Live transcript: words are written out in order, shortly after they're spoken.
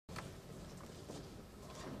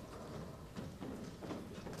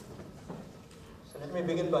Let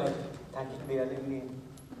me begin by thanking the Alumni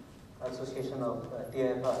Association of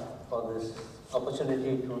TAA for this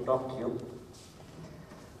opportunity to talk to you.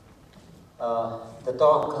 The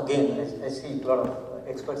talk, again, I see a lot of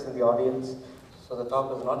experts in the audience, so the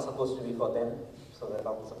talk is not supposed to be for them, so the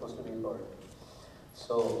talk is supposed to be for it.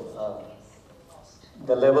 So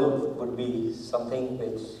the level would be something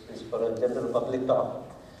which is for a general public talk.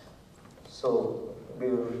 So we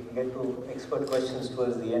will get to expert questions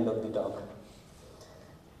towards the end of the talk.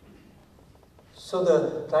 So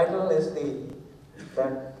the title is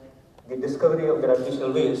that the discovery of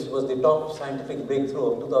gravitational waves was the top scientific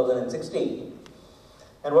breakthrough of 2016.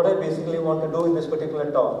 And what I basically want to do in this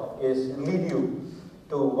particular talk is lead you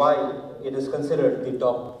to why it is considered the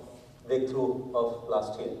top breakthrough of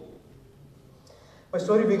last year. My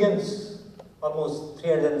story begins almost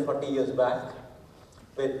 340 years back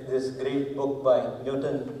with this great book by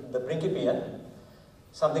Newton, The Principia,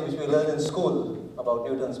 something which we learn in school about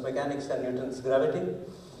Newton's mechanics and Newton's gravity,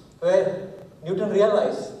 where Newton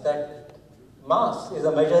realized that mass is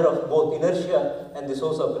a measure of both inertia and the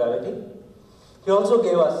source of gravity. He also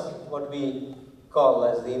gave us what we call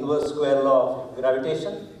as the inverse square law of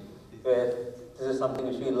gravitation, where this is something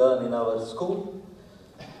which we learn in our school.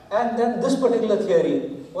 And then this particular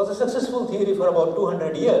theory was a successful theory for about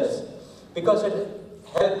 200 years because it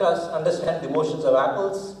helped us understand the motions of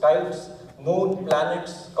apples, tides, moon,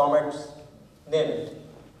 planets, comets, name it.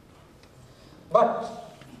 But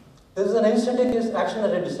this is an instantaneous action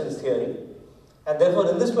at a distance theory, and therefore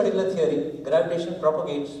in this particular theory, gravitation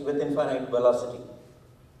propagates with infinite velocity.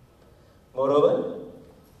 Moreover,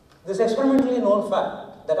 this experimentally known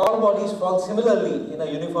fact that all bodies fall similarly in a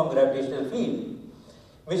uniform gravitational field,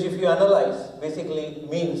 which if you analyze basically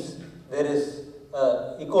means there is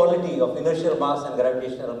equality of inertial mass and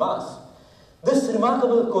gravitational mass. This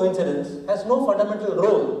remarkable coincidence has no fundamental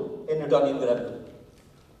role in Newtonian gravity.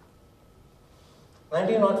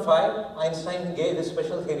 1905, Einstein gave his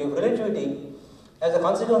special theory of relativity, as a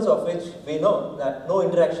consequence of which we know that no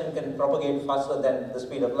interaction can propagate faster than the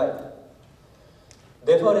speed of light.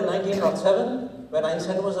 Therefore, in 1907, when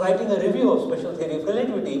Einstein was writing a review of special theory of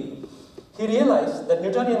relativity, he realized that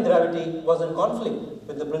Newtonian gravity was in conflict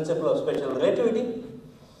with the principle of special relativity.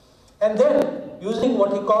 And then, using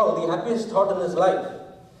what he called the happiest thought in his life,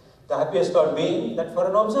 the happiest thought being that for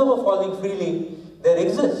an observer falling freely, there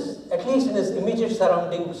exists, at least in his immediate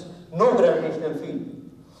surroundings, no gravitational field.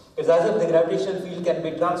 It's as if the gravitational field can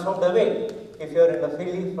be transformed away if you're in a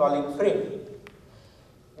freely falling frame.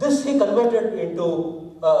 This he converted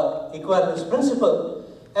into equivalence principle,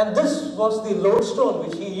 and this was the lodestone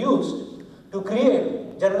which he used to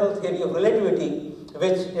create general theory of relativity,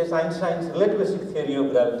 which is Einstein's relativistic theory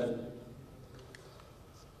of gravity.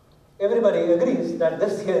 Everybody agrees that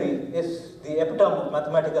this theory is the epitome of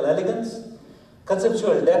mathematical elegance,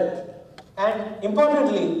 conceptual depth, and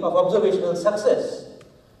importantly of observational success.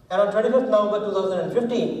 And on 25th November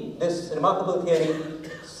 2015, this remarkable theory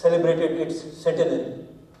celebrated its centenary.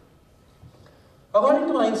 According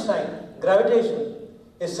to Einstein, gravitation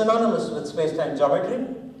is synonymous with space-time geometry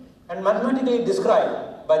and mathematically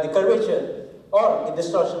described by the curvature or the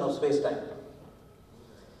distortion of space-time.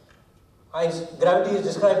 Gravity is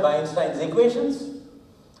described by Einstein's equations,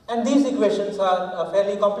 and these equations are a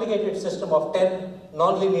fairly complicated system of 10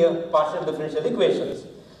 nonlinear partial differential equations.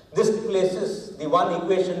 This replaces the one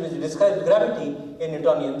equation which describes gravity in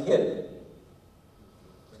Newtonian theory.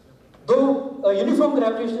 Though a uniform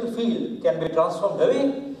gravitational field can be transformed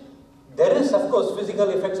away, there is of course physical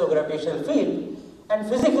effects of gravitational field, and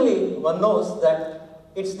physically one knows that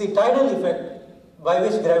it's the tidal effect by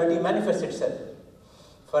which gravity manifests itself.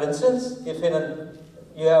 For instance, if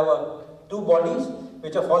you have two bodies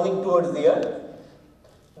which are falling towards the earth,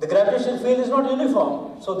 the gravitational field is not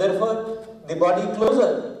uniform, so therefore the body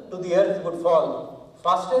closer to the earth would fall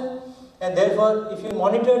faster, and therefore if you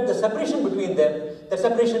monitored the separation between them, the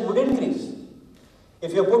separation would increase.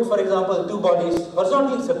 If you put, for example, two bodies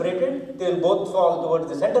horizontally separated, they will both fall towards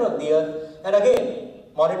the center of the earth, and again,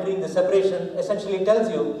 monitoring the separation essentially tells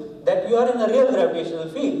you that you are in a real gravitational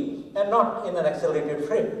field and not in an accelerated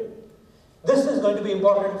frame. This is going to be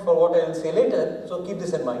important for what I will say later, so keep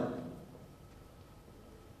this in mind.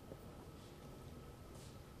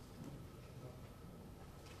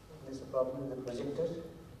 There's a problem with the projector.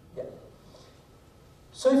 Yeah.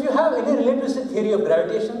 So if you have any relativistic theory of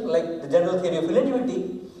gravitation, like the general theory of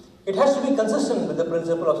relativity, it has to be consistent with the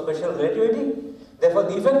principle of special relativity. Therefore,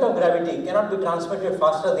 the effect of gravity cannot be transmitted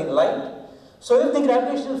faster than light. So if the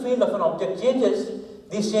gravitational field of an object changes,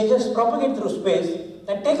 these changes propagate through space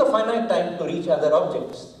and take a finite time to reach other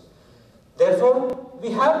objects. Therefore,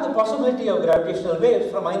 we have the possibility of gravitational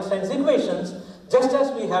waves from Einstein's equations just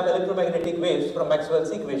as we have electromagnetic waves from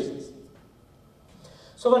Maxwell's equations.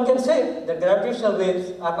 So one can say that gravitational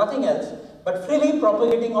waves are nothing else but freely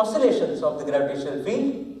propagating oscillations of the gravitational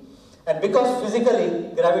field. And because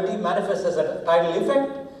physically gravity manifests as a tidal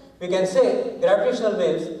effect, we can say gravitational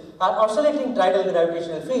waves are oscillating tidal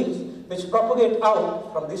gravitational fields which propagate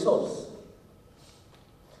out from the source.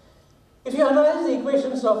 If you analyze the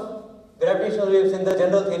equations of gravitational waves in the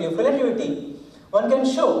general theory of relativity, one can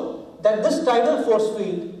show that this tidal force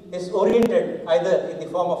field is oriented either in the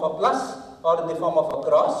form of a plus or in the form of a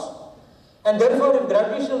cross. And therefore, if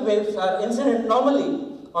gravitational waves are incident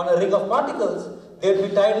normally on a ring of particles, they will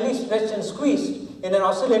be tidally stretched and squeezed in an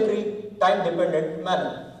oscillatory, time-dependent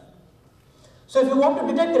manner. So if you want to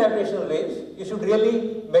detect gravitational waves, you should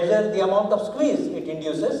really measure the amount of squeeze it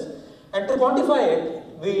induces, and to quantify it,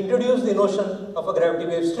 we introduce the notion of a gravity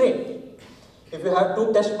wave strain. If you have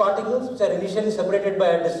two test particles which are initially separated by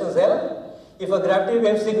a distance L, if a gravity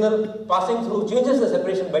wave signal passing through changes the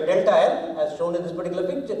separation by delta L, as shown in this particular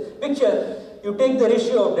picture, you take the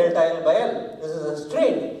ratio of delta L by L. This is a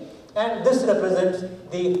strain, and this represents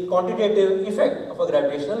the quantitative effect of a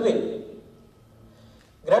gravitational wave.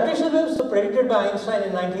 Gravitational waves were predicted by Einstein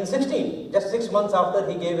in 1916, just 6 months after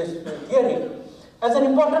he gave his theory, as an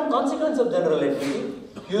important consequence of general relativity,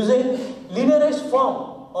 using linearized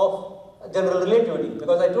form of general relativity.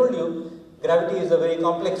 Because I told you, gravity is a very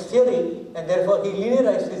complex theory, and therefore he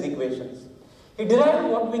linearized his equations. He derived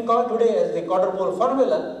what we call today as the quadrupole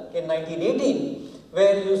formula in 1918,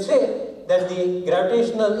 where you say that the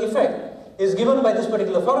gravitational effect is given by this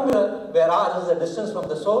particular formula, where r is the distance from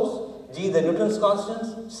the source, g the Newton's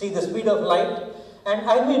constants, c the speed of light, and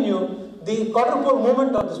I mu the quadrupole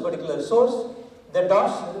moment of this particular source. The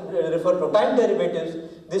dots refer to time derivatives.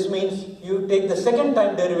 This means you take the second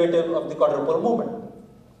time derivative of the quadrupole moment.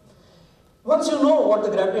 Once you know what the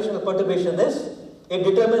gravitational perturbation is, it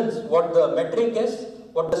determines what the metric is,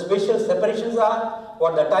 what the spatial separations are,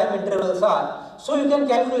 what the time intervals are. So you can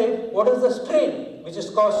calculate what is the strain which is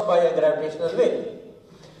caused by a gravitational wave.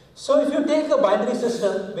 So if you take a binary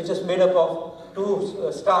system which is made up of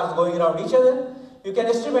two stars going around each other, you can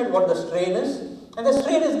estimate what the strain is. And the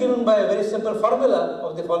strain is given by a very simple formula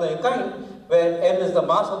of the following kind, where m is the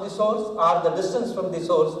mass of the source, r the distance from the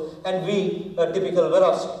source, and v a typical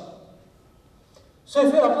velocity. So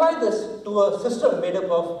if you apply this to a system made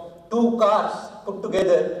up of two cars put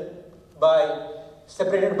together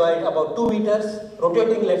separated by about 2 meters,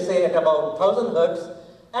 rotating let's say at about 1000 hertz,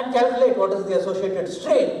 and calculate what is the associated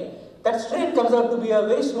strain, that strain comes out to be a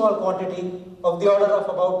very small quantity of the order of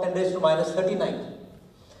about 10 raised to minus 39.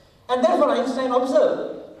 And therefore Einstein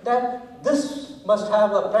observed that this must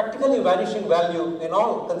have a practically vanishing value in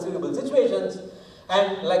all conceivable situations,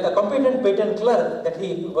 and like a competent patent clerk that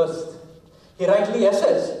he rightly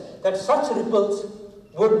assessed that such ripples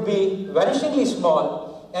would be vanishingly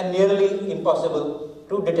small and nearly impossible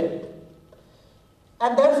to detect.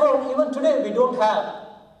 And therefore even today we don't have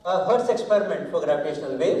a Hertz experiment for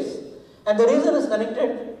gravitational waves, and the reason is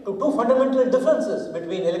connected to two fundamental differences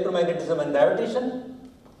between electromagnetism and gravitation.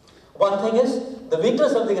 One thing is the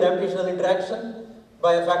weakness of the gravitational interaction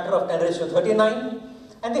by a factor of 10 raised to 39,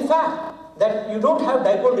 and the fact that you don't have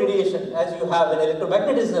dipole radiation as you have in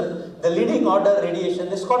electromagnetism. The leading order radiation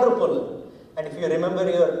is quadrupolar, and if you remember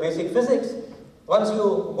your basic physics, once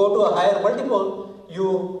you go to a higher multiple,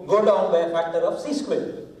 you go down by a factor of c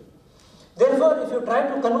squared. Therefore, if you try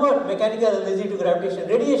to convert mechanical energy to gravitational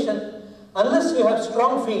radiation, unless you have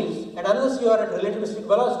strong fields and unless you are at relativistic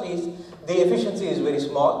velocities, the efficiency is very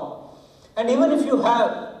small. And even if you have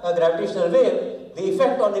a gravitational wave, the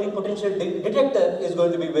effect on any potential detector is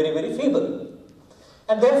going to be very, very feeble.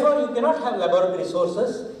 And therefore, you cannot have laboratory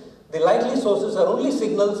sources. The likely sources are only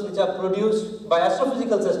signals which are produced by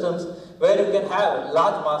astrophysical systems where you can have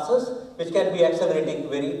large masses which can be accelerating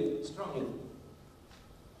very strongly.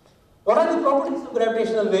 What are the properties of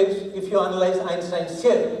gravitational waves if you analyze Einstein's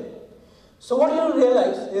theory? So what you will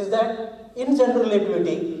realize is that in general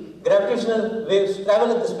relativity, gravitational waves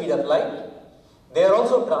travel at the speed of light. They are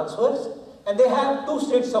also transverse, and they have two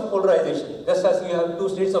states of polarization. Just as you have two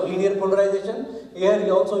states of linear polarization, here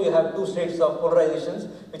you have two states of polarizations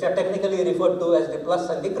which are technically referred to as the plus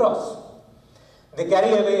and the cross. They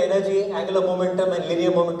carry away energy, angular momentum and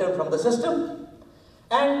linear momentum from the system,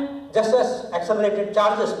 and just as accelerated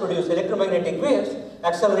charges produce electromagnetic waves,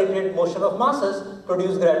 accelerated motion of masses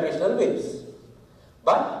produce gravitational waves.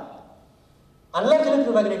 But unlike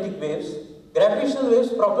electromagnetic waves, gravitational waves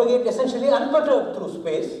propagate essentially unperturbed through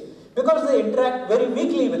space because they interact very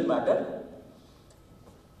weakly with matter.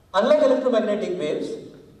 Unlike electromagnetic waves,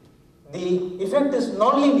 the effect is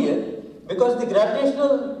nonlinear because the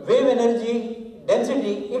gravitational wave energy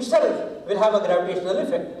density itself will have a gravitational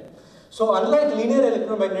effect. So unlike linear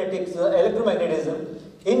electromagnetism,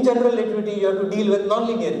 in general relativity you have to deal with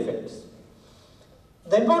nonlinear effects.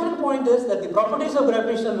 The important point is that the properties of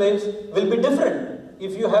gravitational waves will be different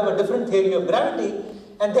if you have a different theory of gravity,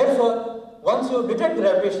 and therefore once you detect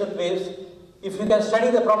gravitational waves, if you can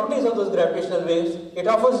study the properties of those gravitational waves, it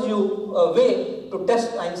offers you a way to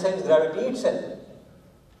test Einstein's gravity itself.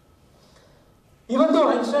 Even though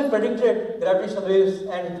Einstein predicted gravitational waves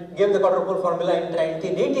and gave the quadrupole formula in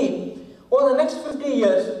 1918, over the next 50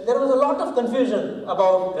 years, there was a lot of confusion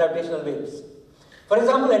about gravitational waves. For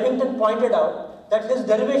example, Eddington pointed out that his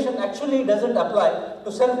derivation actually doesn't apply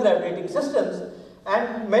to self-gravitating systems,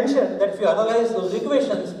 and mentioned that if you analyze those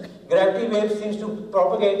equations, gravity waves seems to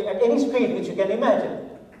propagate at any speed which you can imagine.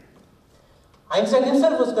 Einstein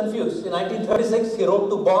himself was confused. In 1936, he wrote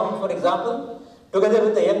to Born, for example, together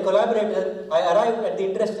with a young collaborator, I arrived at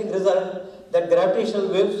the interesting result that gravitational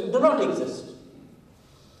waves do not exist.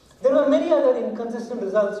 There were many other inconsistent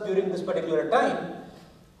results during this particular time,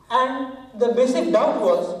 and the basic doubt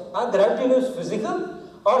was, are gravity waves physical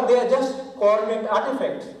or they are just coordinate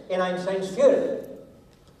artifacts in Einstein's theory?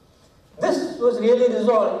 This was really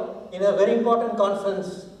resolved in a very important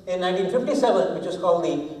conference in 1957, which was called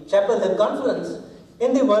the Chapel Hill Conference,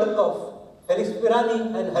 in the work of Felix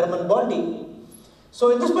Pirani and Hermann Bondi.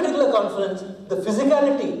 So in this particular conference, the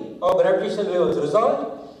physicality of gravitational wave was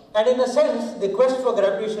resolved, and in a sense, the quest for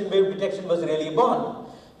gravitational wave detection was really born,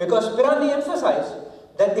 because Pirani emphasized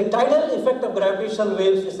that the tidal effect of gravitational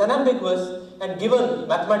waves is unambiguous and given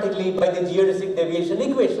mathematically by the geodesic deviation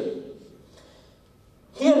equation.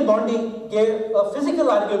 He and Bondi gave a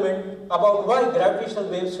physical argument about why gravitational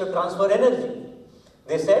waves should transfer energy.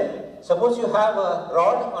 They said, suppose you have a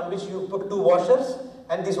rod on which you put two washers,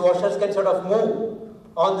 and these washers can sort of move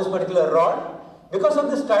on this particular rod. Because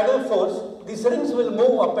of this tidal force, these rings will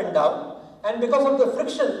move up and down, and because of the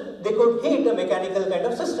friction, they could heat a mechanical kind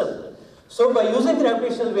of system. So by using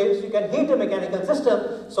gravitational waves, you can heat a mechanical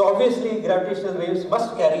system, so obviously gravitational waves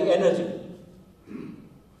must carry energy.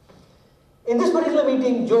 In this particular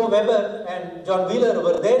meeting, Joe Weber and John Wheeler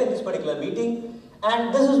were there in this particular meeting,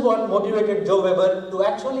 and this is what motivated Joe Weber to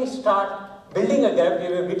actually start building a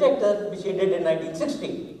gravity wave detector, which he did in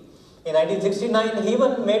 1960. In 1969, he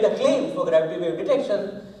even made a claim for gravity wave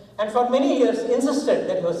detection, and for many years insisted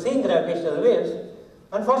that he was seeing gravitational waves.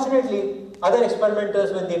 Unfortunately, other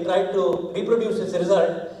experimenters, when they tried to reproduce his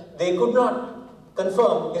result, they could not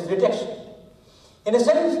confirm his detection. In a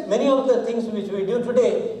sense, many of the things which we do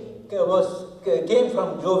today came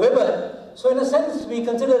from Joe Weber, so in a sense, we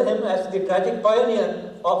consider him as the tragic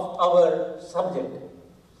pioneer of our subject.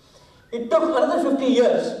 It took another 50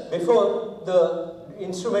 years before the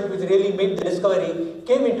instrument which really made the discovery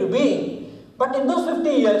came into being. But in those 50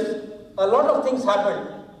 years, a lot of things happened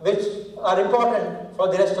which are important for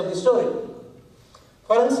the rest of the story.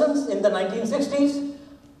 For instance, in the 1960s,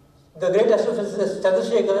 the great astrophysicist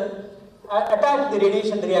Chandrasekhar attacked the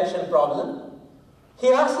radiation reaction problem. He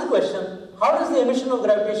asked the question, how does the emission of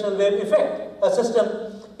gravitational wave affect a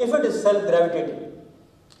system if it is self-gravitating?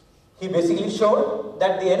 He basically showed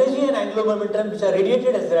that the energy and angular momentum which are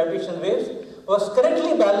radiated as gravitational waves was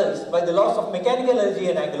correctly balanced by the loss of mechanical energy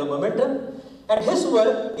and angular momentum, and his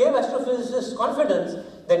work gave astrophysicists confidence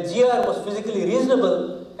that GR was physically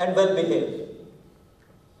reasonable and well behaved.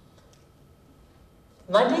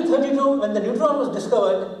 1932, when the neutron was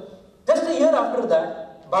discovered, just a year after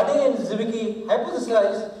that, Bade and Zwicky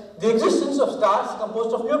hypothesized the existence of stars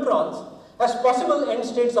composed of neutrons as possible end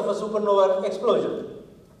states of a supernova explosion.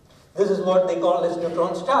 This is what they call as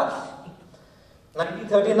neutron stars.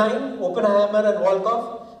 1939, Oppenheimer and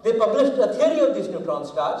Volkoff, they published a theory of these neutron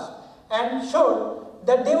stars and showed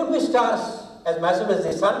that they would be stars as massive as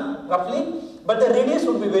the sun, roughly, but the radius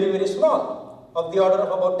would be very, very small, of the order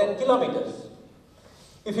of about 10 kilometers.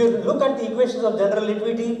 If you look at the equations of general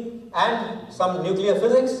relativity and some nuclear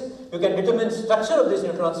physics, you can determine the structure of these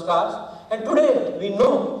neutron stars, and today we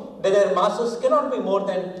know that their masses cannot be more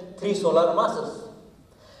than 3 solar masses.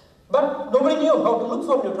 But nobody knew how to look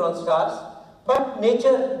for neutron stars, but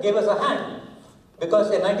nature gave us a hand,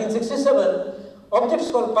 because in 1967,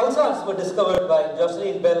 objects called pulsars were discovered by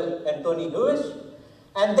Jocelyn Bell and Tony Hewish,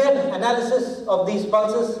 and then analysis of these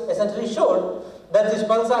pulses essentially showed that these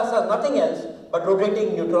pulsars are nothing else but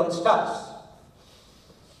rotating neutron stars.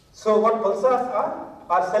 So what pulsars are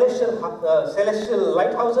celestial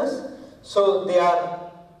lighthouses. So they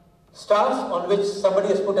are stars on which somebody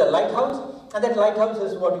has put a lighthouse, and that lighthouse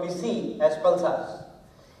is what we see as pulsars.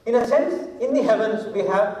 In a sense, in the heavens we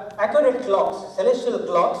have accurate clocks, celestial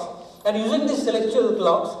clocks, and using these celestial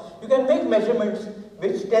clocks, you can make measurements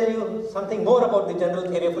which tell you something more about the general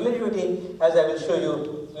theory of relativity, as I will show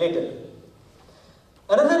you later.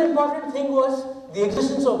 Another important thing was the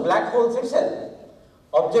existence of black holes itself,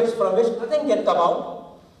 objects from which nothing can come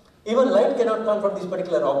out. Even light cannot come from these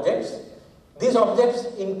particular objects. These objects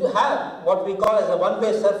have what we call as a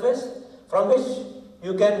one-way surface from which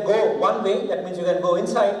you can go one way, that means you can go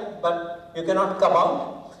inside, but you cannot come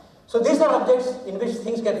out. So these are objects in which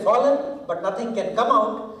things can fall in, but nothing can come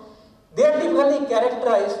out. They are typically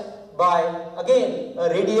characterized by, again, a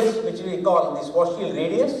radius which we call the Schwarzschild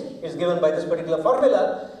radius, is given by this particular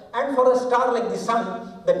formula, and for a star like the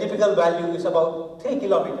Sun, the typical value is about 3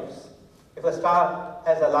 kilometers. If a star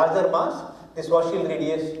has a larger mass, the Schwarzschild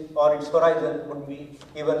radius or its horizon would be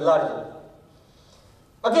even larger.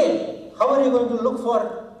 Again, how are you going to look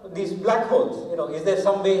for these black holes? Is there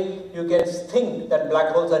some way you can think that black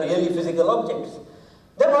holes are really physical objects?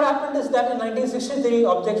 Then what happened is that in 1963,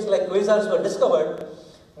 objects like quasars were discovered.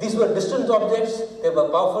 These were distant objects, they were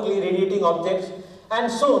powerfully radiating objects,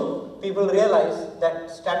 and soon people realized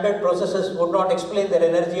that standard processes would not explain their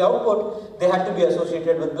energy output, they had to be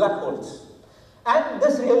associated with black holes. And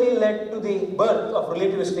this really led to the birth of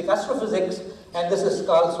relativistic astrophysics, and this is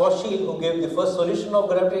Carl Schwarzschild who gave the first solution of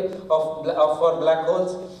gravity for black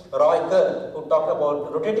holes, Roy Kerr who talked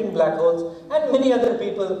about rotating black holes, and many other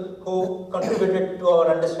people who contributed to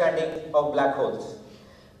our understanding of black holes.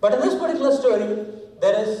 But in this particular story,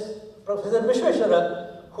 there is Professor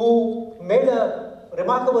Vishweshwara who made a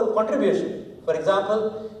remarkable contribution. For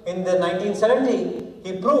example, in the 1970,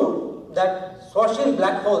 he proved that Schwarzschild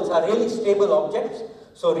black holes are really stable objects.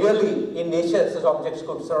 So really, in nature, such objects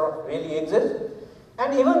could sort of really exist.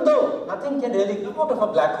 And even though nothing can really come out of a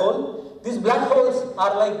black hole, these black holes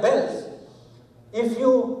are like bells. If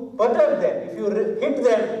you perturb them, if you hit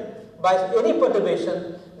them by any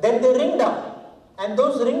perturbation, then they ring down. And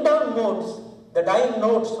those ring down modes, the dying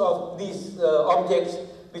nodes of these objects,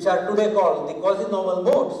 which are today called the quasi-normal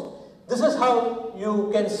modes, this is how you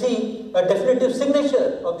can see a definitive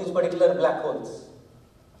signature of these particular black holes.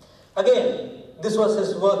 Again, this was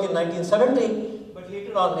his work in 1970, but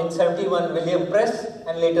later on in 71, William Press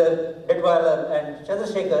and later Detweiler and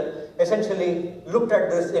Chandrasekhar essentially looked at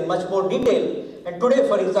this in much more detail. And today,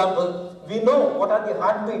 for example, we know what are the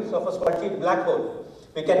heartbeats of a Schwarzschild black hole.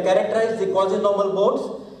 We can characterize the quasi-normal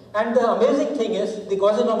modes, and the amazing thing is the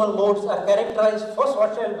quasi-normal modes are characterized for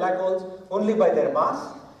Schwarzschild black holes only by their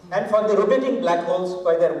mass, and for the rotating black holes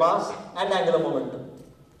by their mass and angular momentum.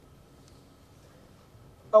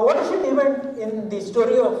 A watershed event in the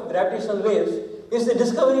story of gravitational waves is the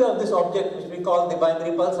discovery of this object which we call the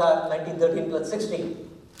binary pulsar 1913 plus 16.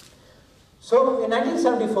 So in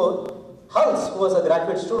 1974, Hulse, who was a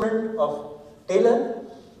graduate student of Taylor,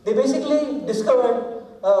 they basically discovered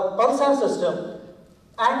a pulsar system,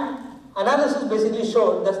 and analysis basically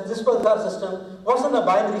showed that this pulsar system wasn't a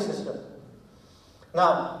binary system.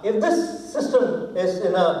 Now, if this system is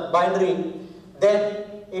in a binary, then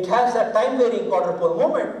it has a time-varying quadrupole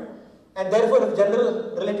moment, and therefore if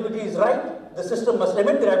general relativity is right, the system must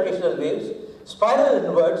emit gravitational waves, spiral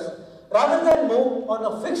inwards, rather than move on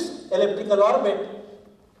a fixed elliptical orbit,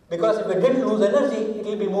 because if it didn't lose energy, it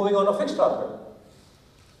will be moving on a fixed orbit.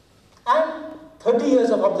 And 30 years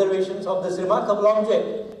of observations of this remarkable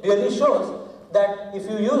object really shows that if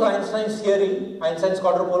you use Einstein's theory, Einstein's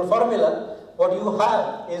quadrupole formula, what you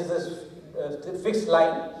have is this fixed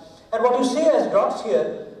line, and what you see as dots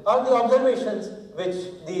here are the observations which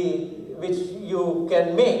you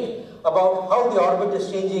can make about how the orbit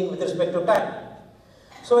is changing with respect to time.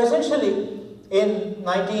 So essentially, in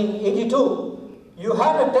 1982, you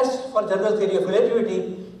had a test for general theory of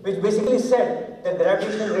relativity which basically said that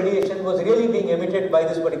gravitational radiation was really being emitted by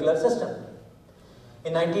this particular system.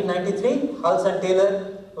 In 1993, Hulse and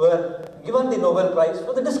Taylor were given the Nobel Prize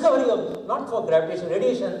for the discovery of, not for gravitational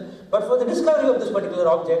radiation, but for the discovery of this particular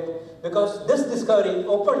object, because this discovery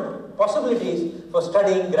opened possibilities for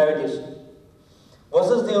studying gravitation. Was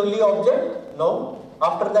this the only object? No.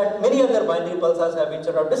 After that, many other binary pulsars have been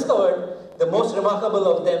sort of discovered. The most remarkable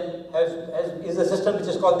of them is a system which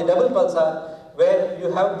is called the double pulsar, where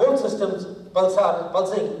you have both systems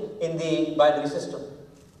pulsing in the binary system.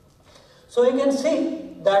 So you can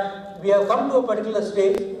see that we have come to a particular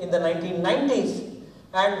stage in the 1990s,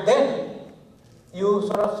 and then you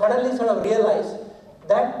suddenly realize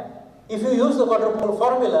that if you use the quadrupole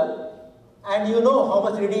formula and you know how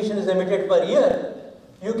much radiation is emitted per year,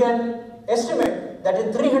 you can estimate that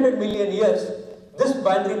in 300 million years, this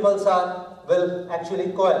binary pulsar will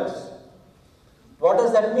actually coalesce. What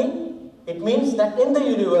does that mean? It means that in the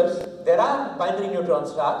universe, there are binary neutron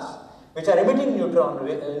stars which are emitting neutron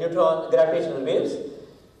gravitational waves.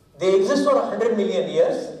 They exist for 100 million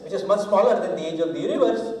years, which is much smaller than the age of the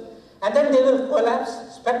universe, and then they will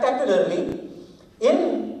collapse spectacularly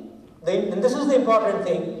and this is the important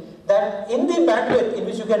thing, that in the bandwidth in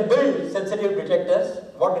which you can build sensitive detectors,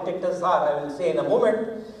 what detectors are, I will say in a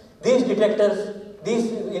moment, these detectors, these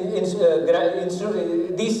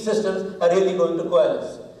systems are really going to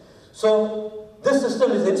coalesce. So this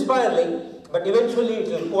system is inspiraling, but eventually it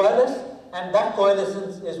will coalesce, and that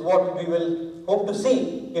coalescence is what we will hope to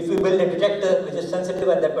see if we build a detector which is sensitive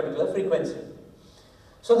at that particular frequency.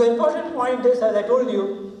 So the important point is, as I told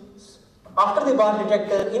you, after the bar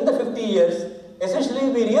detector, in the 50 years, essentially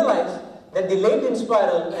we realized that the late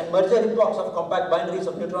inspiral and merger epochs of compact binaries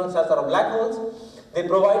of neutron stars or black holes, they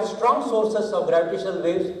provide strong sources of gravitational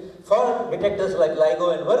waves for detectors like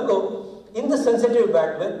LIGO and Virgo in the sensitive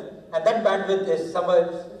bandwidth, and that bandwidth is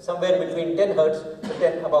somewhere between 10 Hertz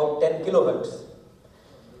to about 10 kilohertz.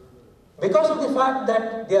 Because of the fact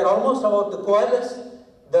that they are almost about to coalesce,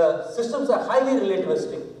 the systems are highly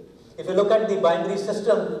relativistic. If you look at the binary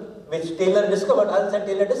system which Taylor discovered, Hulse and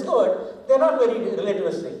Taylor discovered, they are not very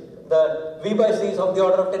relativistic. The V by C is of the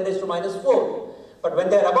order of 10 raised to minus 4. But when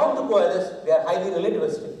they are about to coalesce, they are highly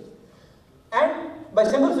relativistic. And by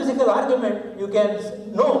simple physical argument, you can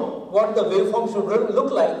know what the waveform should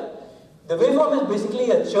look like. The waveform is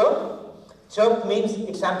basically a chirp. Chirp means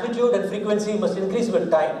its amplitude and frequency must increase with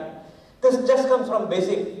time. This just comes from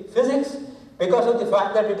basic physics. Because of the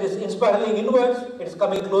fact that it is inspiraling inwards, it is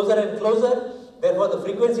coming closer and closer. Therefore, the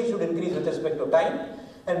frequency should increase with respect to time.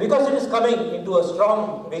 And because it is coming into a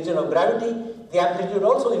strong region of gravity, the amplitude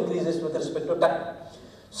also increases with respect to time.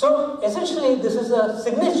 So, essentially, this is a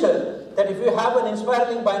signature that if you have an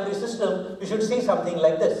inspiraling binary system, you should see something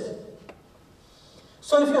like this.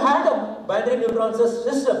 So, if you had a binary neutron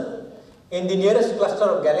system in the nearest cluster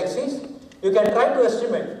of galaxies, you can try to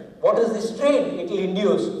estimate what is the strain it will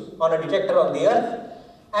induce on a detector on the Earth.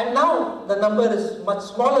 And now the number is much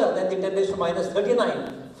smaller than the 10 raised to minus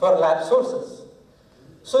 39 for lab sources.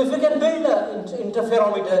 So if you can build an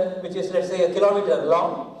interferometer which is, let's say, a kilometer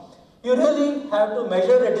long, you really have to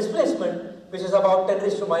measure a displacement which is about 10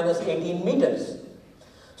 raised to minus 18 meters.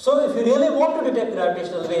 So if you really want to detect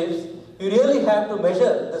gravitational waves, you really have to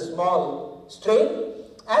measure the small strain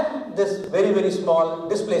and this very, very small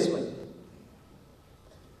displacement.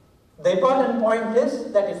 The important point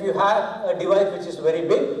is that if you have a device which is very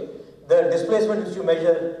big, the displacement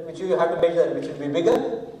which you have to measure, which will be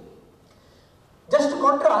bigger. Just to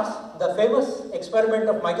contrast, the famous experiment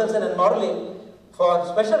of Michelson and Morley for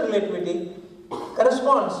special relativity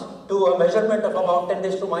corresponds to a measurement of about 10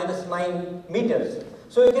 raised to minus 9 meters.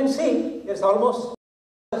 So you can see it's almost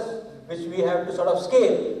which we have to sort of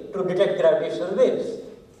scale to detect gravitational waves.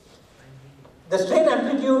 The strain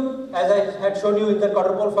amplitude, as I had shown you in the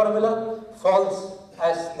quadrupole formula, falls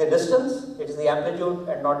as the distance. It is the amplitude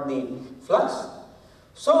and not the flux.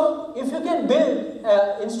 So, if you can build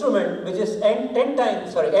an instrument which is n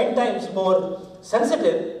times more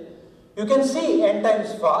sensitive, you can see n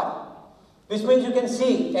times far, which means you can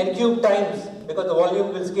see n cube times, because the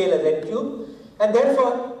volume will scale as n cube, and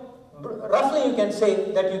therefore, roughly you can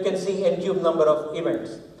say that you can see n cube number of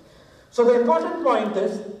events. So, the important point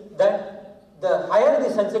is that the higher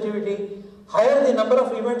the sensitivity, higher the number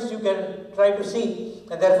of events you can try to see,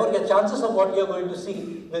 and therefore your chances of what you are going to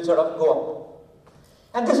see will sort of go up.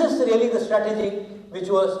 And this is really the strategy which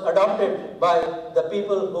was adopted by the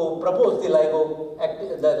people who proposed the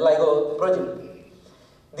LIGO project.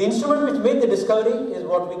 The instrument which made the discovery is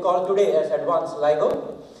what we call today as advanced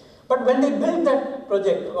LIGO. But when they built that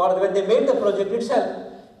project, or when they made the project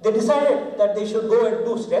itself, they decided that they should go in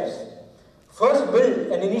 2 steps. First,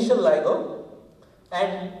 build an initial LIGO.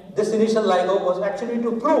 And this initial LIGO was actually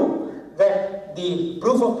to prove that the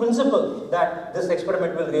proof of principle that this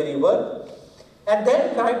experiment will really work, and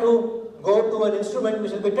then try to go to an instrument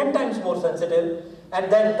which will be 10 times more sensitive, and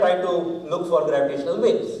then try to look for gravitational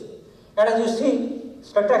waves. And as you see,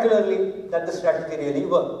 spectacularly, that the strategy really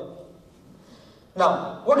worked.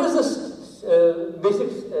 Now, what is this basic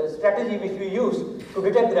strategy which we use to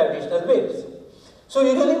detect gravitational waves? So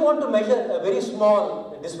you really want to measure a very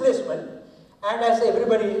small displacement. And as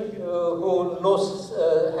everybody who knows,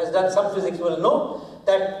 has done some physics will know,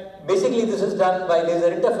 that basically this is done by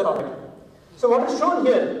laser interferometer. So what is shown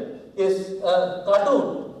here is a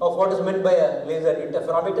cartoon of what is meant by a laser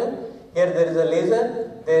interferometer. Here there is a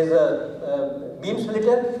laser, there is a beam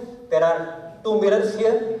splitter, there are 2 mirrors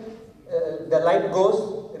here, the light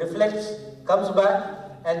goes, reflects, comes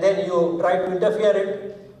back, and then you try to interfere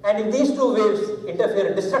it. And if these 2 waves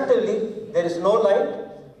interfere destructively, there is no light.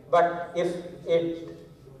 But if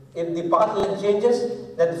the path length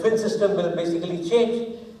changes, then the field system will basically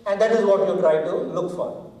change, and that is what you try to look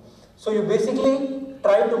for. So you basically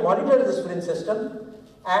try to monitor this fringe system,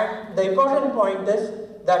 and the important point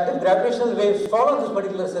is that if gravitational waves follow this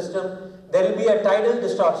particular system, there will be a tidal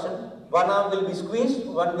distortion. One arm will be squeezed,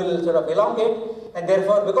 one will sort of elongate, and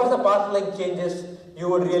therefore, because the path length changes, you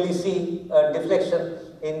would really see a deflection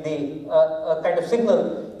in the kind of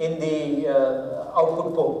signal in the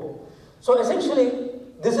output port. So essentially,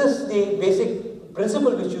 this is the basic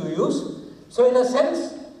principle which you use. So in a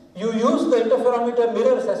sense, you use the interferometer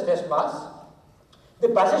mirrors as test mass. The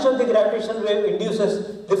passage of the gravitational wave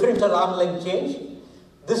induces differential arm length change.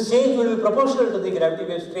 This change will be proportional to the gravity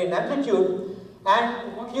wave strain amplitude,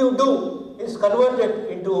 and what you do is convert it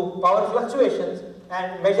into power fluctuations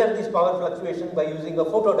and measure these power fluctuations by using a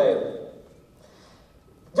photodiode.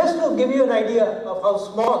 Just to give you an idea of how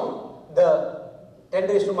small the 10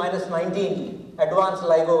 raised to minus 19 advanced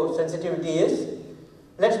LIGO sensitivity is,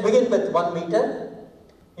 let's begin with 1 meter.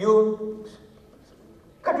 You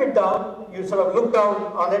cut it down, you sort of look down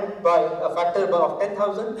on it by a factor of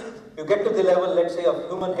 10,000, you get to the level, let's say, of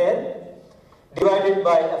human hair, divided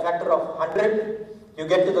by a factor of 100, you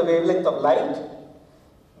get to the wavelength of light,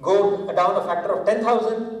 go down a factor of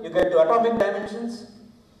 10,000, you get to atomic dimensions,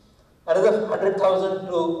 another 100,000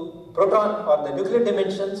 to proton or the nuclear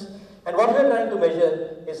dimensions, and what we are trying to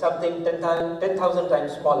measure is something 10,000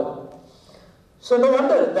 times smaller. So no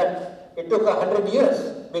wonder that it took 100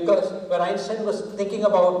 years, because when Einstein was thinking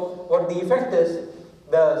about what the effect is,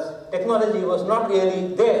 the technology was not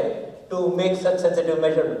really there to make such sensitive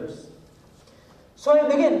measurements. So I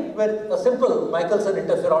begin with a simple Michelson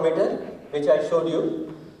interferometer, which I showed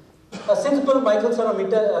you. A simple Michelson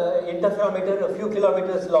interferometer, a few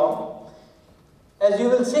kilometers long, as you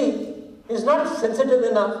will see, is not sensitive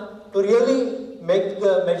enough to really make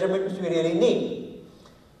the measurement which we really need.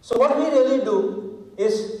 So what we really do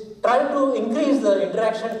is try to increase the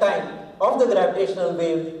interaction time of the gravitational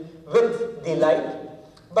wave with the light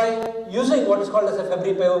by using what is called as a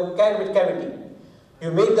Fabry-Pérot cavity.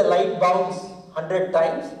 You make the light bounce 100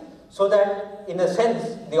 times, so that in a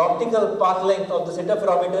sense the optical path length of this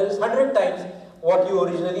interferometer is 100 times what you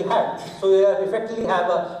originally had. So you effectively have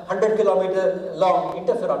a 100 kilometer long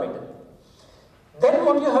interferometer. Then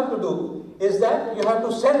what you have to do is that you have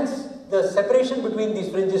to sense the separation between these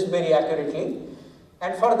fringes very accurately,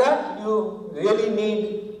 and for that you really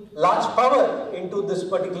need large power into this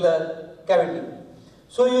particular cavity.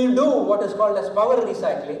 So you do what is called as power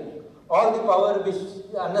recycling. All the power which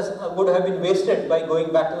would have been wasted by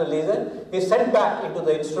going back to the laser is sent back into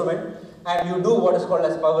the instrument, and you do what is called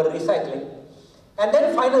as power recycling. And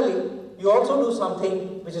then finally, you also do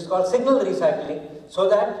something which is called signal recycling, so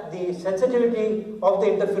that the sensitivity of the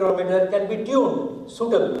interferometer can be tuned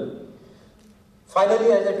suitably.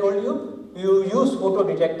 Finally, as I told you, you use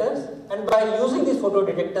photodetectors, and by using these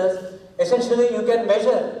photodetectors, essentially you can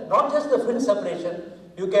measure not just the fringe separation,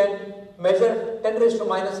 you can measure 10 raised to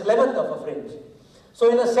minus 11th of a fringe.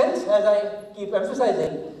 So in a sense, as I keep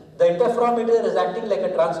emphasizing, the interferometer is acting like a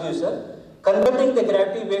transducer, converting the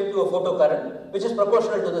gravity wave to a photocurrent, which is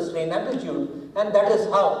proportional to the strain amplitude, and that is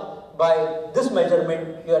how, by this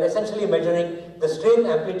measurement, you are essentially measuring the strain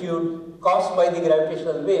amplitude caused by the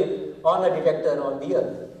gravitational wave on a detector on the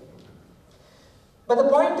Earth. But the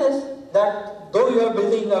point is that though you are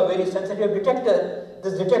building a very sensitive detector,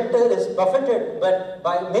 this detector is buffeted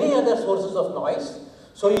by many other sources of noise.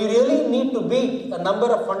 So you really need to beat a number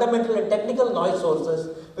of fundamental and technical noise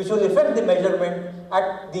sources which will affect the measurement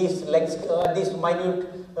at these lengths, these minute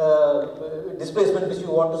displacement which you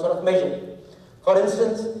want to sort of measure. For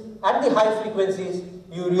instance, at the high frequencies,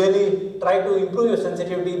 you really try to improve your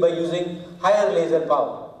sensitivity by using higher laser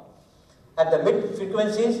power. At the mid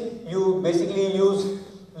frequencies, you basically use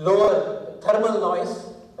lower thermal noise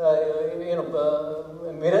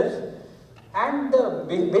mirrors, and the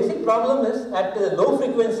basic problem is at the low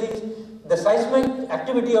frequencies, the seismic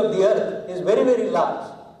activity of the Earth is very, very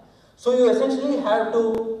large. So you essentially have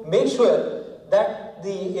to make sure that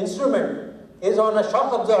the instrument is on a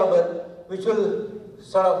shock absorber which will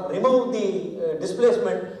sort of remove the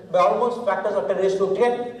displacement by almost factors of 10 raised to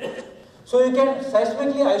 10. So you can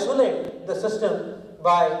seismically isolate the system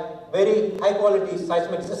by very high quality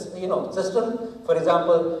seismic system. For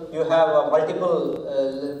example, you have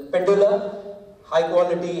multiple pendular, high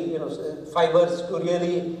quality fibers to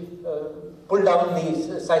really pull down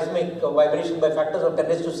the seismic vibration by factors of 10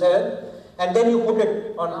 raised to 7, and then you put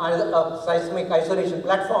it on a seismic isolation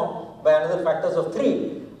platform by another factors of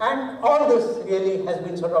 3, and all this really has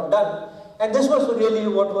been sort of done. And this was really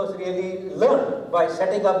what was really learned by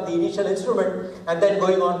setting up the initial instrument and then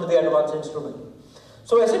going on to the advanced instrument.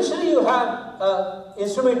 So essentially you have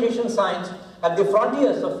instrumentation science at the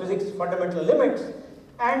frontiers of physics' fundamental limits.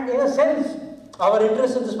 And in a sense, our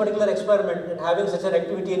interest in this particular experiment and having such an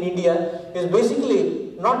activity in India is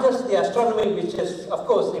basically not just the astronomy, which is of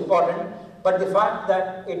course important, but the fact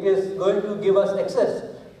that it is going to give us access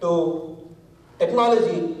to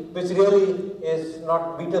technology which really is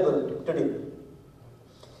not beatable today.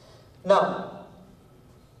 Now,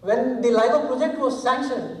 when the LIGO project was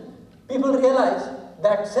sanctioned, people realized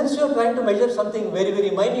that since you are trying to measure something very, very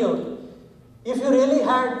minute, if you really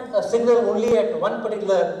had a signal only at one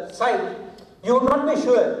particular site, you would not be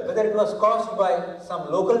sure whether it was caused by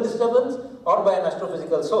some local disturbance or by an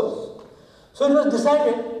astrophysical source. So it was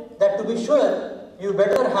decided that to be sure, you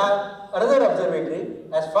better have another observatory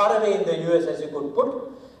as far away in the US as you could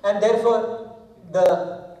put, and therefore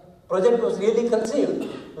the project was really conceived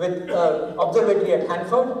with an observatory at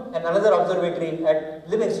Hanford and another observatory at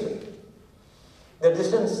Livingston. The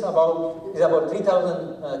distance is about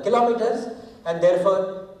 3,000 kilometers, and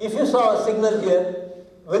therefore if you saw a signal here,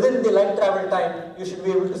 within the light travel time, you should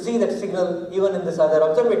be able to see that signal even in this other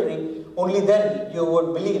observatory. Only then you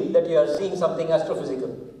would believe that you are seeing something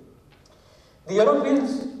astrophysical. The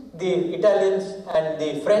Europeans, the Italians and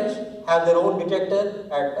the French have their own detector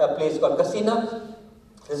at a place called Cassina.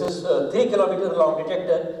 This is a 3 kilometer long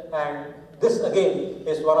detector, and this again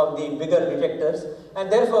is one of the bigger detectors,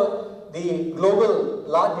 and therefore the global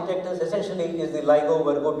large detectors essentially is the LIGO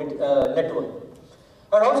Virgo network.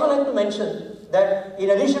 I would also like to mention that in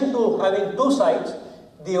addition to having two sites,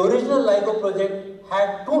 the original LIGO project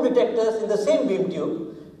had two detectors in the same beam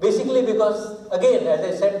tube, basically because, again, as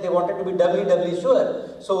I said, they wanted to be doubly sure.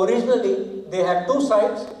 So originally they had two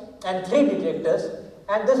sites and 3 detectors,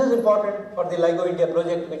 and this is important for the LIGO India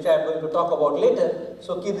project, which I am going to talk about later,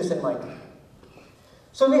 so keep this in mind.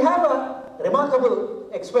 So we have a remarkable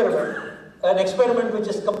experiment, an experiment which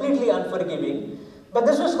is completely unforgiving, but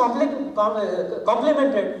this was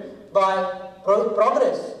complemented by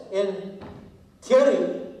progress in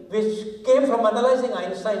theory, which came from analyzing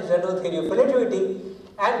Einstein's general theory of relativity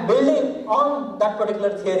and building on that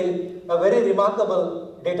particular theory a very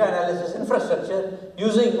remarkable data analysis infrastructure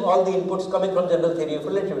using all the inputs coming from general theory of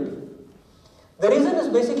relativity. The reason is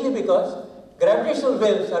basically because gravitational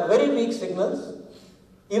waves are very weak signals,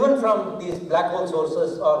 even from these black hole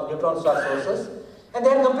sources or neutron star sources, and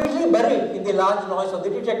they are completely buried in the large noise of the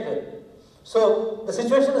detector. So the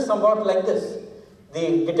situation is somewhat like this.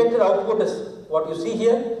 The detector output is what you see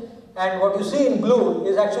here, and what you see in blue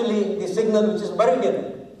is actually the signal which is buried in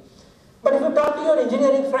it. But if you talk to your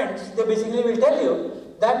engineering friends, they basically will tell you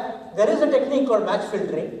that there is a technique called match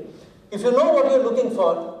filtering. If you know what you are looking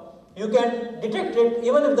for, you can detect it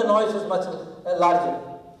even if the noise is much larger.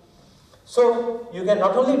 So you can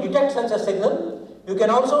not only detect such a signal, you can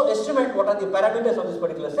also estimate what are the parameters of this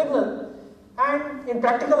particular signal, and in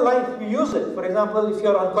practical life you use it. For example, if you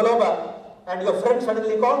are on Koloba and your friend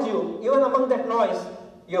suddenly calls you, even among that noise,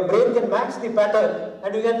 your brain can match the pattern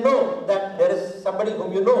and you can know that there is somebody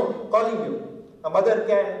whom you know calling you. A mother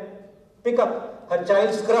can pick up her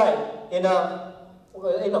child's cry in a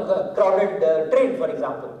crowded train, for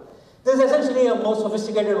example. This is essentially a more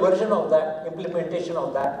sophisticated version of that, implementation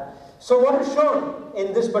of that. So what is shown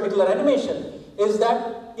in this particular animation is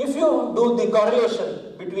that if you do the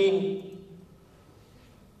correlation between,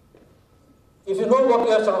 if you know what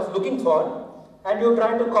you are sort of looking for, and you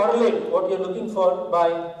try to correlate what you are looking for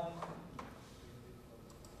by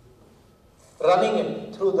running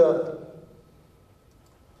it through the,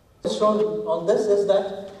 shown on this is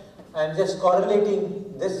that I am just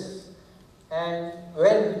correlating this, and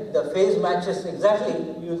when the phase matches exactly,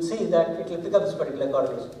 you will see that it will pick up this particular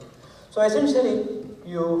correlation. So essentially,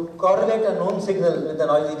 you correlate a known signal with the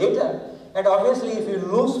noisy data, and obviously if you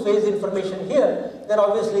lose phase information here, then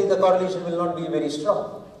obviously the correlation will not be very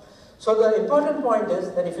strong. So the important point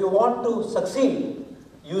is that if you want to succeed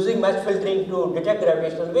using match filtering to detect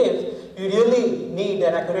gravitational waves, you really need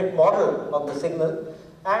an accurate model of the signal,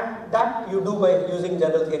 and that you do by using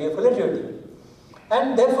general theory of relativity.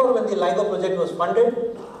 And therefore, when the LIGO project was funded,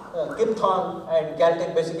 Kip Thorne and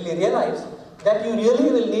Caltech basically realized that you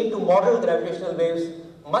really will need to model gravitational waves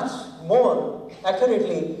much more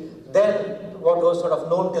accurately than what was sort of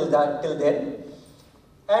known till then.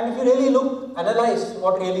 And if you really analyze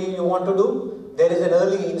what really you want to do, there is an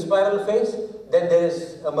early in-spiral phase, then there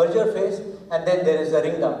is a merger phase, and then there is a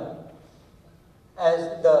ring down.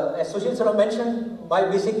 As the associate sort of mentioned, my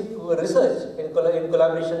basic research in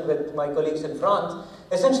collaboration with my colleagues in France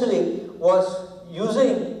essentially was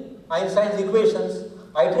using Einstein's equations,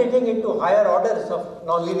 iterating into higher orders of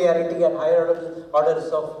nonlinearity and higher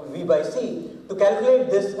orders of V by C to calculate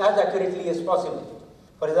this as accurately as possible.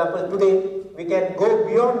 For example, today we can go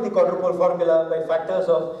beyond the quadruple formula by factors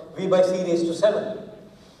of V by C raised to 7.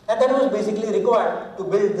 And that was basically required to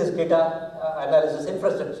build this data analysis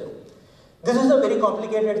infrastructure. This is a very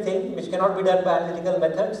complicated thing which cannot be done by analytical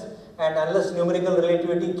methods, and unless numerical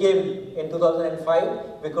relativity came in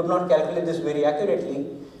 2005, we could not calculate this very accurately.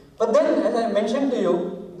 But then, as I mentioned to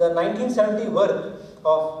you, the 1970 work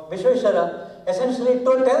of Vishweshwara essentially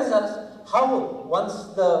tells us how, once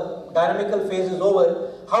the dynamical phase is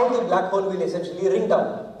over, how the black hole will essentially ring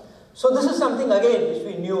down. So this is something again which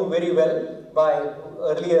we knew very well by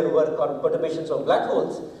earlier work on perturbations of black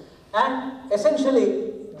holes, and essentially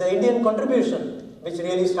the Indian contribution, which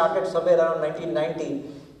really started somewhere around 1990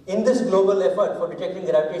 in this global effort for detecting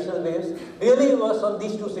gravitational waves, really was on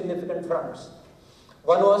these two significant fronts.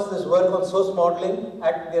 One was this work on source modeling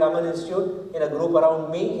at the Raman Institute in a group around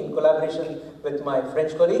me in collaboration with my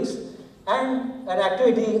French colleagues, and an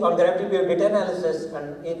activity on gravity wave data analysis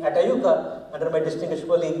at IUCAA under my distinguished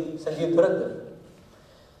colleague Sanjeev Dhurandhar.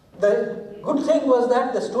 The good thing was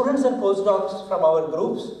that the students and postdocs from our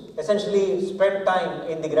groups essentially spent time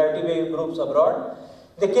in the gravity wave groups abroad.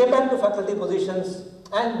 They came back to faculty positions,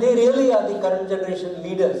 and they really are the current generation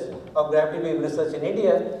leaders of gravity wave research in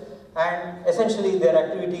India, and essentially their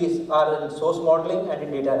activities are in source modeling and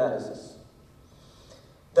in data analysis.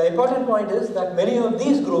 The important point is that many of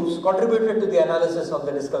these groups contributed to the analysis of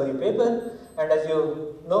the discovery paper, and as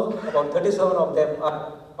you know, about 37 of them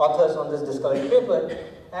are authors on this discovery paper,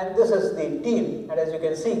 and this is the team, and as you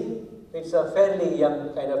can see, it's a fairly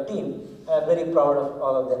young kind of team. I'm very proud of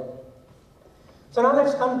all of them. So now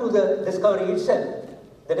let's come to the discovery itself,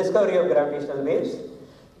 the discovery of gravitational waves.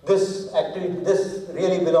 This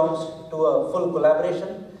really belongs to a full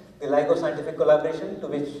collaboration, the LIGO scientific collaboration to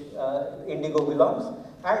which Indigo belongs,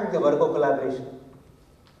 and the Virgo collaboration.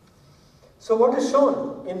 So what is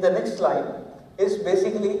shown in the next slide is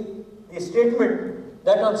basically the statement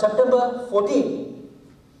that on September 14,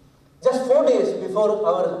 just 4 days before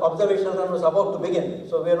our observational run was about to begin,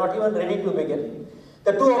 so we are not even ready to begin,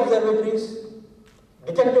 the two observatories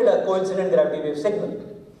detected a coincident gravity wave signal.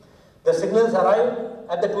 The signals arrived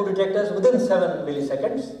at the two detectors within 7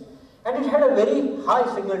 milliseconds, and it had a very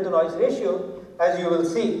high signal to noise ratio, as you will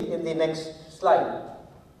see in the next slide.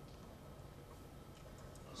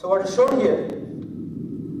 So what is shown here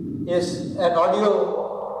is an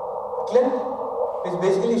audio clip which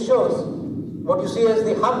basically shows what you see as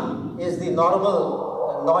the hum is the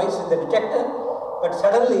normal noise in the detector, but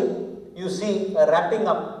suddenly you see a ramping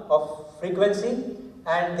up of frequency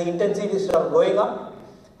and the intensity is sort of going up,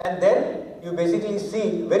 and then you basically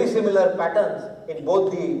see very similar patterns in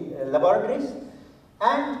both the laboratories,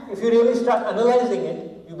 and if you really start analyzing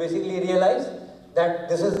it, you basically realize that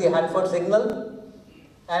this is the Hanford signal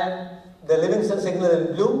and the Livingston signal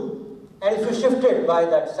in blue, and if you shift it by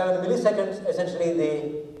that 7 milliseconds, essentially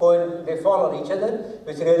they fall on each other,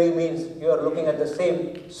 which really means you are looking at the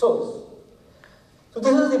same source. So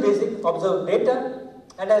this is the basic observed data,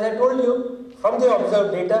 and as I told you, from the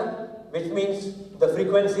observed data, which means the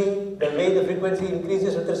frequency, the way the frequency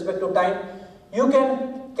increases with respect to time, you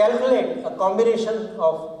can calculate a combination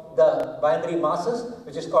of the binary masses,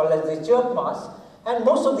 which is called as the chirp mass, and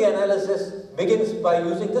most of the analysis begins by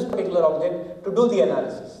using this particular object to do the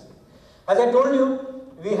analysis. As I told you,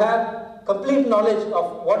 we have complete knowledge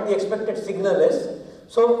of what the expected signal is,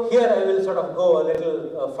 so here I will sort of go a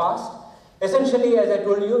little fast. Essentially, as I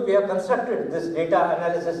told you, we have constructed this data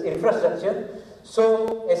analysis infrastructure.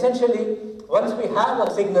 So essentially, once we have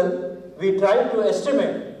a signal, we try to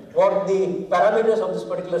estimate what the parameters of this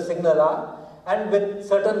particular signal are, and with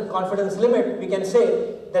certain confidence limit, we can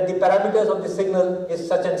say that the parameters of the signal is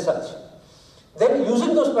such and such. Then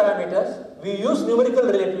using those parameters, we use numerical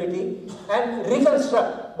relativity and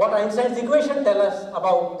reconstruct what Einstein's equation tells us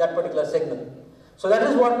about that particular signal. So that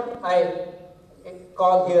is what I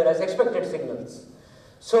call here as expected signals.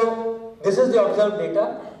 So this is the observed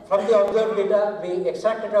data. From the observed data, we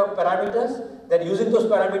extracted our parameters. Then using those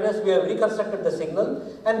parameters, we have reconstructed the signal.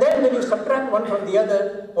 And then when you subtract one from the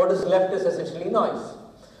other, what is left is essentially noise.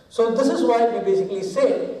 So this is why we basically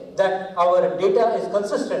say that our data is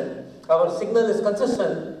consistent. Our signal is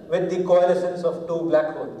consistent with the coalescence of two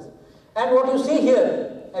black holes. And what you see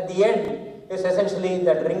here at the end is essentially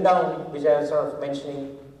that ring down which I was sort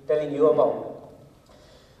of telling you about.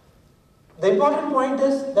 The important point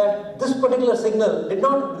is that this particular signal did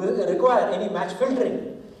not require any match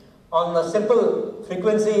filtering. On a simple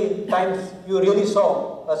frequency times, you really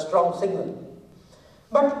saw a strong signal.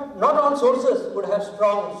 But not all sources would have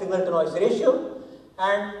strong signal to noise ratio,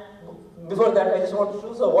 and before that I just want to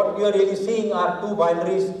show, so what we are really seeing are two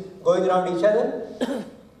binaries going around each other.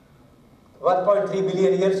 1.3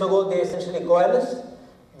 billion years ago, they essentially coalesce.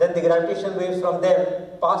 Then the gravitational waves from them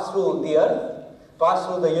pass through the Earth, pass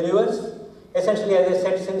through the universe. Essentially, as I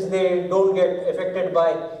said, since they don't get affected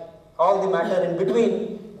by all the matter in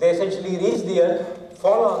between, they essentially reach the Earth,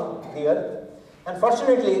 fall on the Earth. And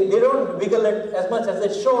fortunately, they don't wiggle it as much as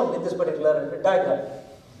it's shown in this particular diagram.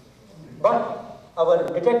 But our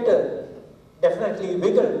detector definitely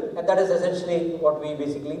wiggled, and that is essentially what we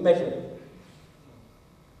basically measured.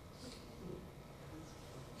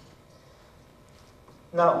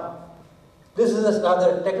 Now, this is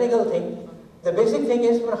another technical thing. The basic thing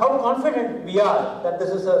is how confident we are that this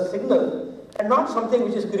is a signal and not something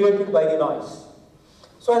which is created by the noise.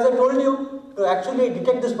 So as I told you, to actually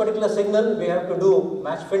detect this particular signal, we have to do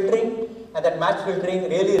match filtering, and that match filtering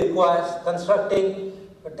really requires constructing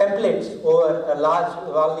templates over a large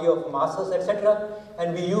value of masses, etc.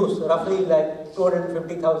 And we use roughly like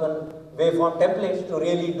 250,000 waveform templates to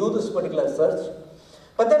really do this particular search.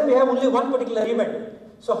 But then we have only one particular event.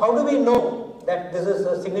 So how do we know that this is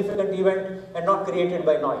a significant event and not created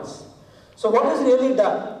by noise? So what is really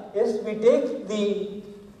done is we take the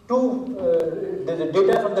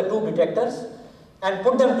data from the two detectors and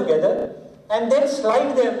put them together and then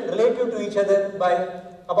slide them relative to each other by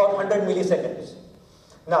about 100 milliseconds.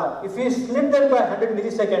 Now, if we split them by 100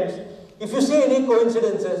 milliseconds, if you see any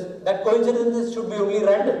coincidences, that coincidences should be only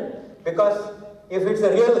random, because if it's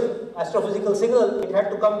a real astrophysical signal, it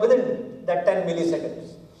had to come within that 10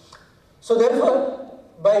 milliseconds. So therefore,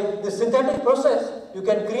 by the synthetic process, you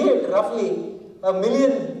can create roughly 1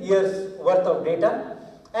 million years worth of data,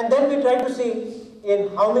 and then we try to see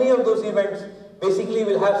in how many of those events basically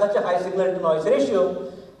will have such a high signal to noise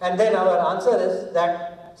ratio, and then our answer is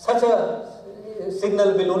that such a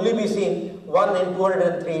signal will only be seen 1 in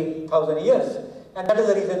 203,000 years. And that is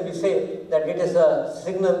the reason we say that it is a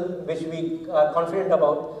signal which we are confident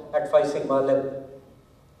about at 5 sigma level.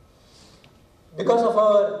 Because of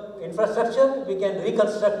our infrastructure, we can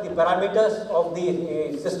reconstruct the parameters of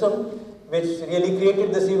the system which really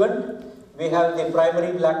created this event. We have the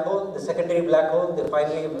primary black hole, the secondary black hole, the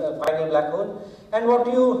final black hole. And what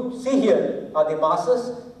you see here are the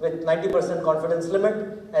masses with 90% confidence limit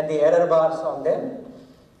and the error bars on them.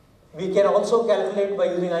 We can also calculate by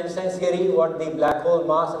using Einstein's theory what the black hole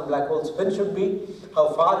mass and black hole spin should be,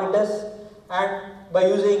 how far it is, and by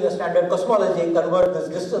using a standard cosmology, convert this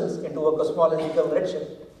distance into a cosmological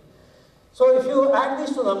redshift. So if you add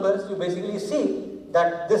these two numbers, you basically see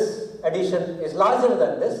that this addition is larger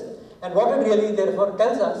than this. And what it really therefore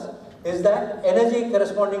tells us is that energy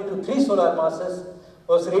corresponding to 3 solar masses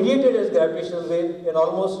was radiated as gravitational wave in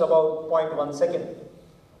almost about 0.1 second.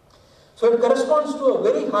 So it corresponds to a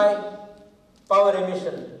very high power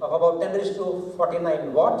emission of about 10 raised to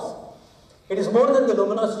 49 watts. It is more than the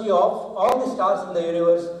luminosity of all the stars in the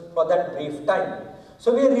universe for that brief time.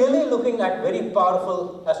 So we are really looking at very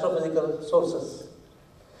powerful astrophysical sources.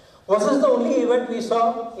 Was this the only event we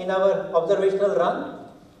saw in our observational run?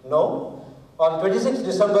 No. On 26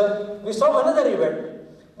 December, we saw another event,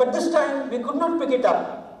 but this time we could not pick it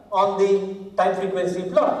up on the time frequency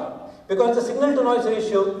plot because the signal to noise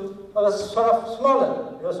ratio was sort of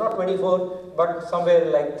smaller. It was not 24, but somewhere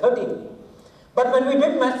like 13. But when we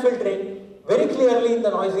did match filtering, very clearly in the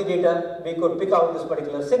noisy data, we could pick out this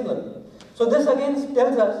particular signal. So this again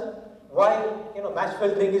tells us why match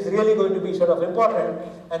filtering is really going to be sort of important,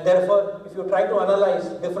 and therefore if you try to analyze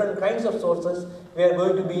different kinds of sources, we are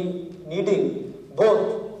going to be needing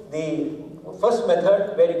both the first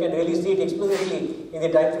method where you can really see it explicitly in the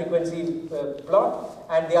time frequency plot,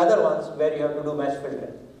 and the other ones where you have to do match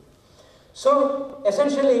filtering. So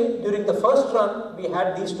essentially during the first run we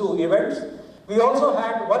had these two events. We also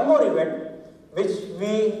had one more event which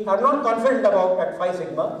we are not confident about at 5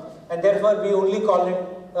 sigma, and therefore we only call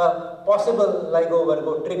it a possible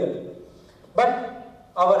LIGO-Virgo trigger. But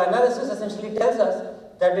our analysis essentially tells us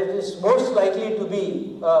that it is most likely to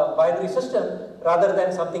be a binary system rather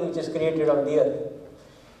than something which is created on the Earth.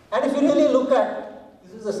 And if you really look at,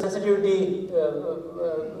 this is the sensitivity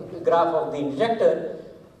graph of the detector,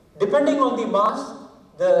 depending on the mass,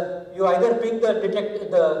 you either pick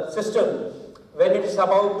the system when it is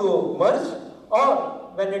about to merge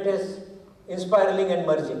or when it is inspiraling and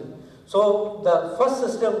merging. So the first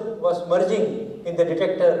system was merging in the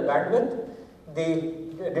detector bandwidth.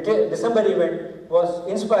 The December event was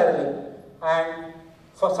inspiraling, and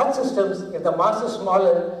for such systems, if the mass is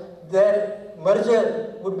smaller, their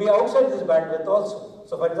merger would be outside this bandwidth also.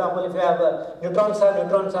 So for example, if you have a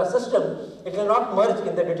neutron-star system, it will not merge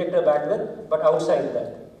in the detector bandwidth, but outside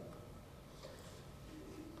that.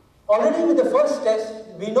 Already with the first test,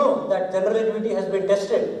 we know that general relativity has been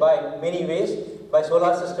tested by many ways, by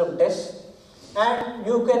solar system tests. And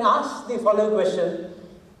you can ask the following question: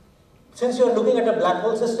 since you are looking at a black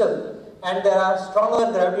hole system and there are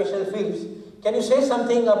stronger gravitational fields, can you say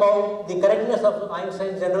something about the correctness of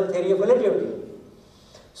Einstein's general theory of relativity?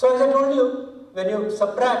 So as I told you, when you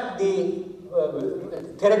subtract the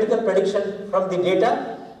theoretical prediction from the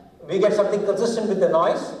data, we get something consistent with the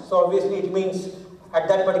noise. So obviously it means at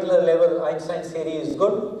that particular level Einstein's theory is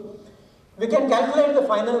good. We can calculate the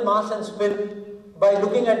final mass and spin by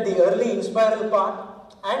looking at the early inspiral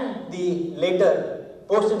part and the later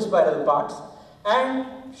post-inspiral parts and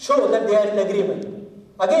show that they are in agreement.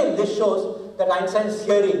 Again, this shows that Einstein's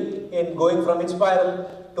theory in going from inspiral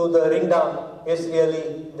to the ring down is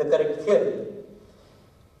really the correct theory.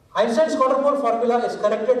 Einstein's quadrupole formula is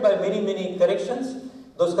corrected by many corrections.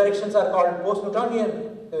 Those corrections are called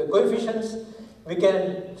post-Newtonian coefficients. We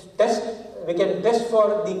can test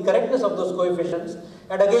for the correctness of those coefficients,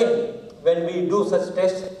 and again, when we do such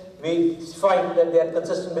tests, we find that they are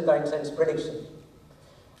consistent with Einstein's prediction.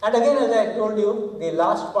 And again, as I told you, the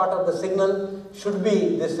last part of the signal should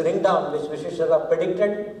be this ring down, which Vishweshwara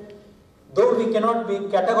predicted. Though we cannot be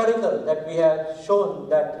categorical that we have shown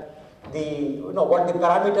that what the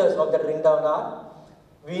parameters of that ring down are,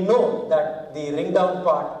 we know that the ring down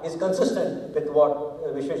part is consistent with what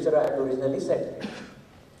Vishweshwara had originally said.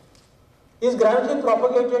 Is gravity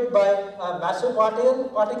propagated by a massive particle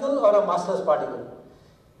or a massless particle?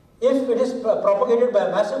 If it is propagated by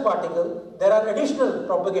a massive particle, there are additional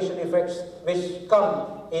propagation effects which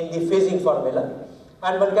come in the phasing formula,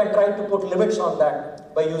 and one can try to put limits on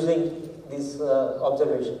that by using these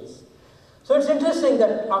observations. So it's interesting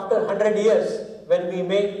that after 100 years, when we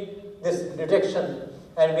make this detection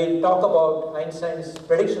and we talk about Einstein's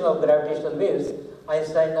prediction of gravitational waves,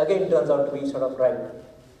 Einstein again turns out to be sort of right.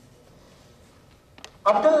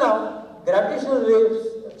 Up till now,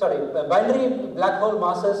 binary black hole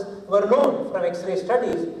masses were known from X-ray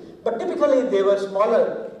studies, but typically they were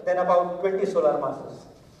smaller than about 20 solar masses.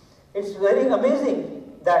 It's very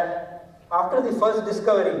amazing that after the first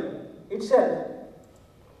discovery itself,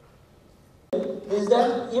 is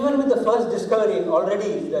that even with the first discovery,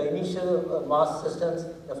 already the initial mass systems,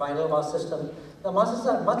 the final mass system, the masses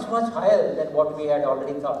are much higher than what we had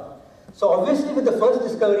already thought. So obviously with the first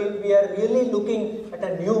discovery, we are really looking at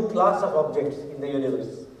a new class of objects in the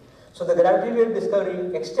universe. So the gravity wave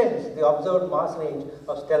discovery extends the observed mass range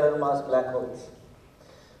of stellar mass black holes.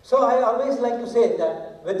 So I always like to say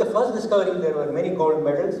that with the first discovery, there were many gold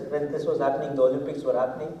medals. When this was happening, the Olympics were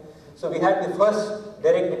happening. So we had the first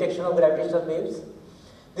direct detection of gravitational waves,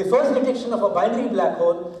 the first detection of a binary black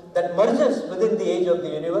hole that merges within the age of the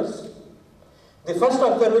universe, the first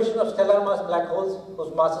observation of stellar mass black holes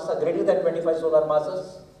whose masses are greater than 25 solar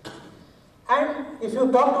masses. And if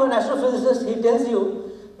you talk to an astrophysicist, he tells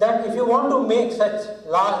you that if you want to make such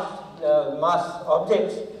large mass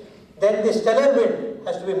objects, then the stellar wind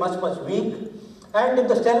has to be much weak. And if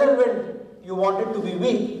the stellar wind you want it to be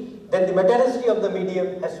weak, then the metallicity of the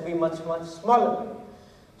medium has to be much smaller.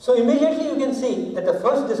 So immediately you can see that the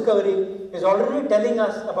first discovery is already telling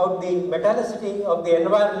us about the metallicity of the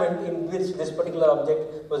environment in which this particular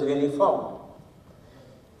object was really formed.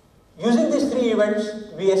 Using these three events,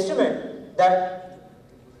 we estimate that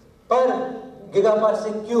per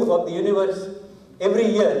gigaparsec cube of the universe, every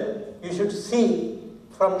year you should see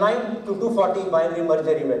from 9 to 240 binary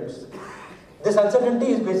merger events. This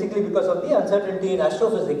uncertainty is basically because of the uncertainty in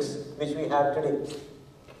astrophysics which we have today.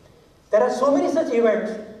 There are so many such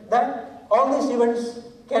events that all these events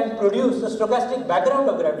can produce a stochastic background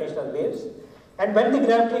of gravitational waves, and when the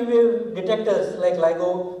gravity wave detectors like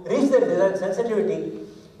LIGO reach their desired sensitivity,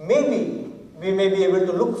 maybe we may be able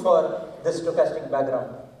to look for this stochastic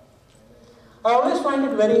background. I always find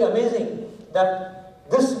it very amazing that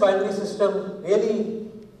this binary system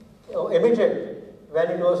really emitted when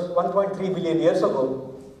it was 1.3 billion years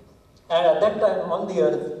ago, and at that time on the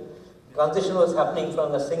Earth, transition was happening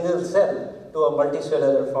from a single cell to a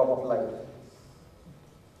multicellular form of life.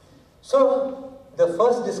 So, the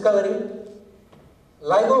first discovery,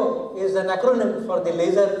 LIGO is an acronym for the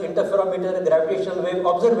Laser Interferometer Gravitational Wave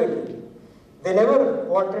Observatory. They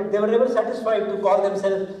were never satisfied to call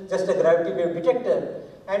themselves just a gravity wave detector,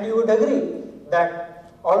 and you would agree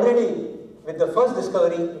that already with the first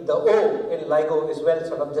discovery, the O in LIGO is well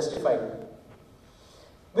sort of justified.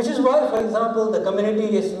 Which is why, for example, the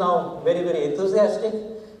community is now very enthusiastic.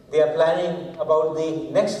 They are planning about the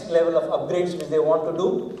next level of upgrades which they want to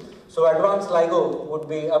do. So advanced LIGO would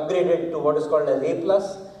be upgraded to what is called as A+.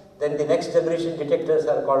 Then the next generation detectors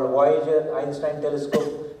are called Voyager, Einstein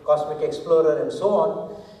Telescope, Cosmic Explorer, and so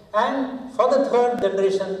on. And for the third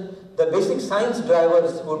generation, the basic science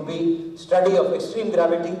drivers would be study of extreme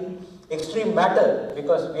gravity, extreme matter,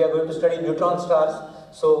 because we are going to study neutron stars,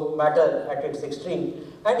 so matter at its extreme.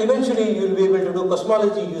 And eventually you will be able to do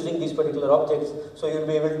cosmology using these particular objects, so you will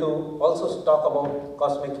be able to also talk about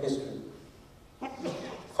cosmic history.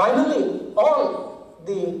 Finally, all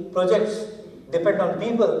the projects depend on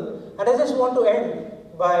people, and I just want to end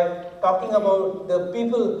by talking about the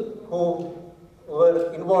people who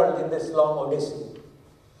were involved in this long odyssey.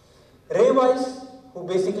 Ray Weiss, who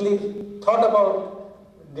basically thought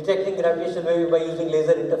about detecting gravitational waves by using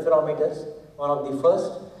laser interferometers, one of the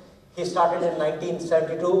first. He started in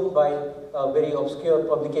 1972 by a very obscure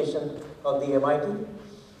publication of the MIT.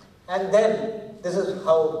 And then this is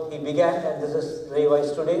how he began, and this is Ray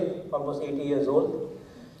Weiss today, almost 80 years old.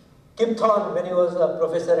 Kip Thorne, when he was a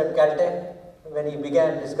professor at Caltech, when he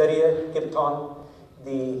began his career, Kip Thorne,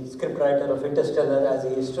 the scriptwriter of Interstellar as he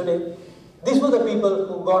is today, these were the people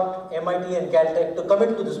who got MIT and Caltech to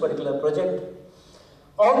commit to this particular project.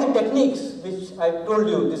 All the techniques which I told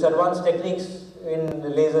you, these advanced techniques in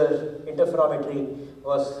laser interferometry,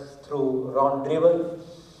 was through Ron Drever.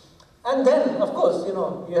 And then, of course,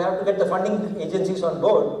 you have to get the funding agencies on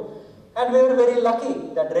board. And we were very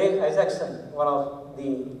lucky that Ray Isaacson, one of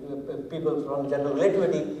the people from general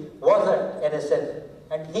relativity, was at NSF.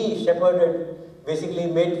 And he shepherded, basically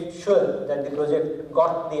made sure that the project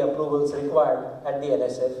got the approvals required at the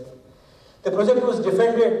NSF. The project was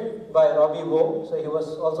defended by Robbie Vo, so he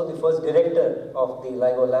was also the first director of the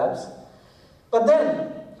LIGO labs. But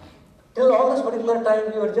then, till all this particular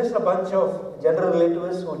time, we were just a bunch of general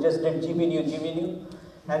relativists who just did GBNU,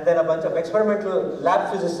 and then a bunch of experimental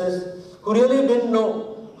lab physicists who really didn't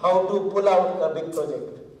know how to pull out a big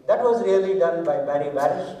project. That was really done by Barry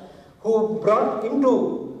Barish, who brought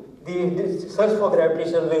into the search for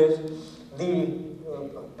gravitational waves the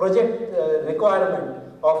project requirement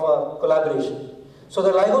of a collaboration. So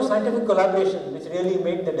the LIGO scientific collaboration, which really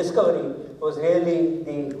made the discovery, was really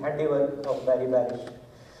the handiwork of Barry Barish.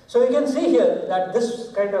 So you can see here that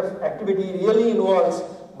this kind of activity really involves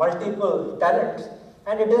multiple talents,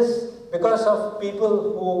 and it is because of people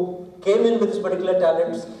who came in with these particular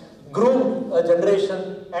talents, groomed a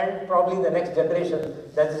generation, and probably the next generation,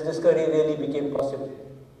 that this discovery really became possible.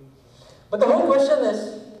 But the whole question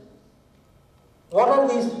is, what are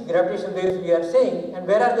these gravitational waves we are seeing, and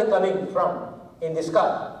where are they coming from in the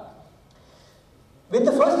sky? With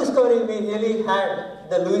the first discovery, we really had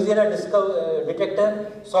the Louisiana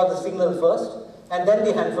detector saw the signal first, and then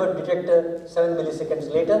the Hanford detector 7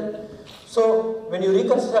 milliseconds later. So when you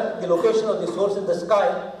reconstruct the location of the source in the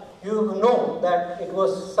sky, you know that it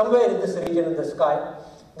was somewhere in this region in the sky.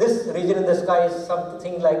 This region in the sky is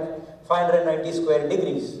something like 590 square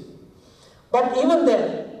degrees. But even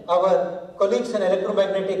then, our colleagues in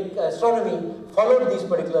electromagnetic astronomy followed these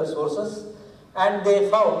particular sources, and they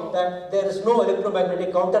found that there is no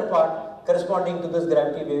electromagnetic counterpart corresponding to this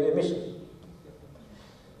gravity wave emission.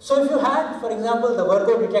 So if you had, for example, the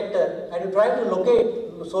Virgo detector, and you try to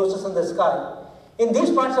locate sources in the sky, in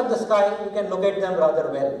these parts of the sky, you can locate them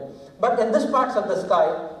rather well. But in these parts of the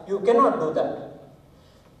sky, you cannot do that.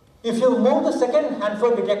 If you move the second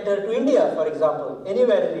Hanford detector to India, for example,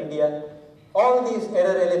 anywhere in India, all these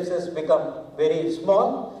error ellipses become very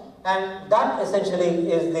small, and that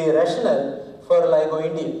essentially is the rationale for LIGO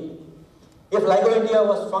India. If LIGO India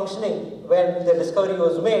was functioning when the discovery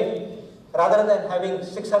was made, rather than having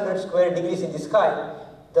 600 square degrees in the sky,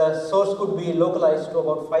 the source could be localized to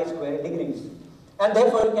about 5 square degrees. And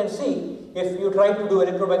therefore you can see, if you try to do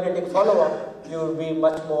electromagnetic follow-up, you will be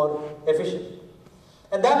much more efficient.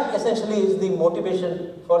 And that essentially is the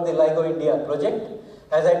motivation for the LIGO India project.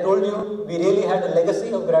 As I told you, we really had a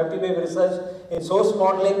legacy of gravity wave research in source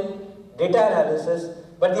modeling, data analysis,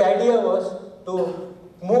 but the idea was to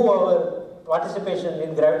move our participation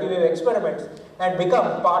in gravity wave experiments and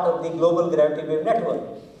become part of the global gravity wave network.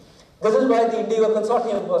 This is why the Indigo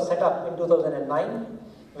Consortium was set up in 2009.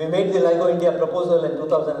 We made the LIGO India proposal in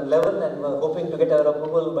 2011 and were hoping to get our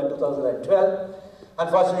approval by 2012.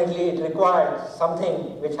 Unfortunately, it required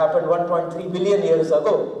something which happened 1.3 billion years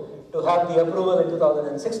ago to have the approval in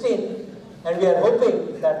 2016, and we are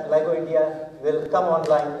hoping that LIGO India will come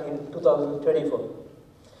online in 2024.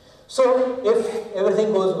 So, if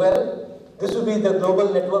everything goes well, this will be the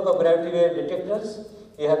global network of gravity wave detectors.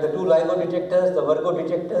 We have the 2 LIGO detectors, the Virgo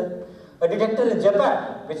detector, a detector in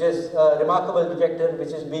Japan, which is a remarkable detector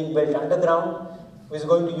which is being built underground, which is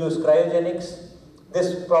going to use cryogenics.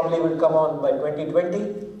 This probably will come on by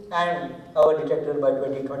 2020, and our detector by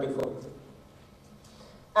 2024.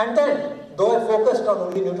 And then, though I focused on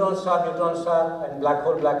only neutron star, and black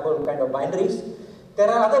hole kind of binaries, there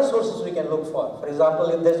are other sources we can look for. For example,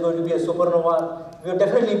 if there's going to be a supernova, we'll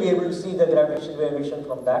definitely be able to see the gravitational wave emission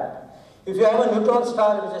from that. If you have a neutron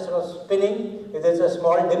star which is sort of spinning, if there's a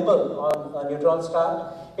small dimple on a neutron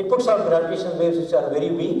star, it puts out gravitational waves which are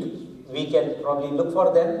very weak. We can probably look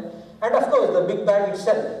for them. And of course, the Big Bang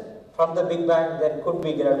itself, from the Big Bang there could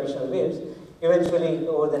be gravitational waves. Eventually,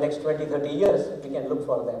 over the next 20-30 years, we can look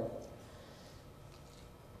for them.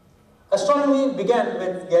 Astronomy began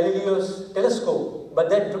with Galileo's telescope, but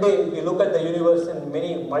then today we look at the universe in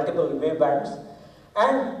many multiple wavebands.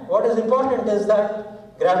 And what is important is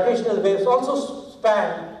that gravitational waves also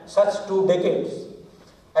span such 2 decades.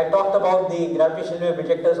 I talked about the gravitational wave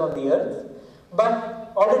detectors on the Earth,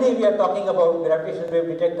 but already we are talking about gravitational wave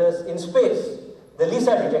detectors in space, the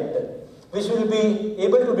LISA detector, which will be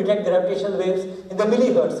able to detect gravitational waves in the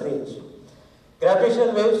millihertz range.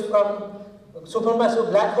 Gravitational waves from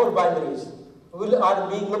supermassive black hole binaries are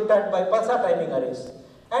being looked at by pulsar timing arrays.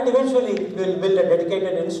 And eventually, we will build a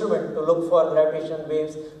dedicated instrument to look for gravitational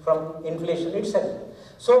waves from inflation itself.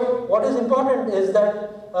 So, what is important is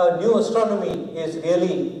that new astronomy is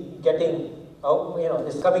really getting,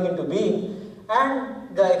 is coming into being.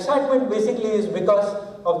 And the excitement basically is because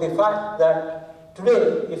of the fact that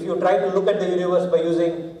today, if you try to look at the universe by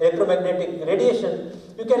using electromagnetic radiation,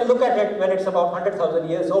 you can look at it when it's about 100,000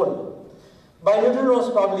 years old. By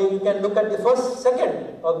neutrinos, probably, you can look at the first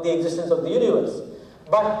second of the existence of the universe.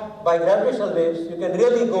 But by gravitational waves, you can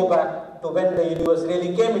really go back to when the universe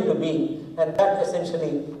really came into being. And that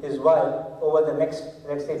essentially is why, over the next,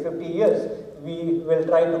 let's say, 50 years, we will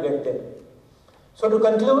try to get there. So to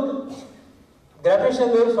conclude,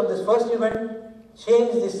 gravitational waves from this first event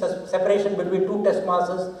change the separation between 2 test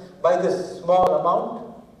masses by this small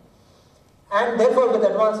amount. And therefore, with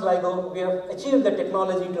advanced LIGO, we have achieved the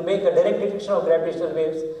technology to make a direct detection of gravitational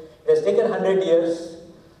waves. It has taken 100 years,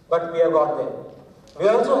 but we have got there. We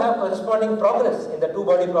also have corresponding progress in the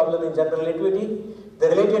 2-body problem in general relativity, the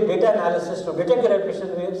related data analysis to detect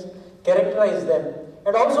gravitational waves, characterize them,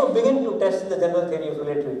 and also begin to test the general theory of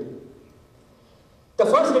relativity. The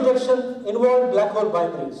first detection involved black hole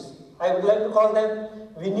binaries. I would like to call them,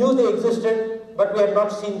 we knew they existed, but we had not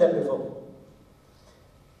seen them before.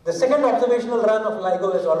 The second observational run of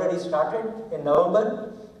LIGO has already started in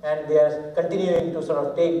November, and they are continuing to sort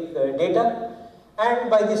of take data. And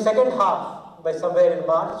by the second half, by somewhere in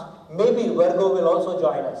March, maybe Virgo will also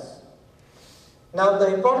join us. Now,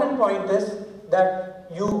 the important point is that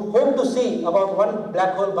you hope to see about 1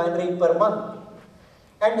 black hole binary per month.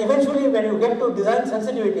 And eventually, when you get to design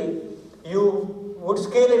sensitivity, you would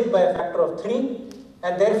scale it by a factor of 3,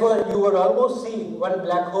 and therefore you would almost see 1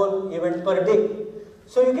 black hole event per day.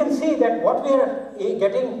 So you can see that what we are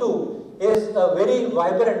getting to is a very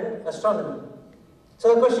vibrant astronomy.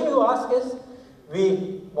 So the question you ask is,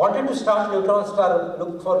 we wanted to start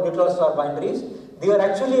look for neutron star binaries. They are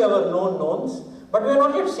actually our known knowns, but we have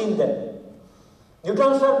not yet seen them.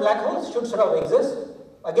 Neutron star black holes should sort of exist.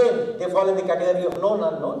 Again, they fall in the category of known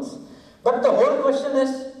unknowns. But the whole question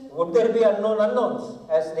is, would there be unknown unknowns,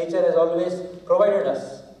 as nature has always provided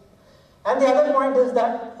us? And the other point is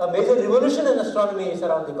that a major revolution in astronomy is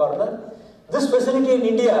around the corner. This facility in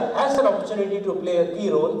India has an opportunity to play a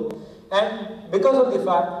key role, and because of the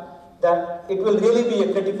fact that it will really be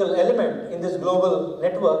a critical element in this global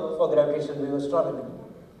network for gravitational wave astronomy.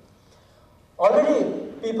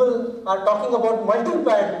 Already, people are talking about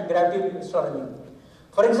multi-band gravity astronomy.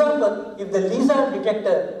 For example, if the LISA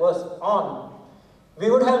detector was on,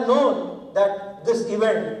 we would have known that this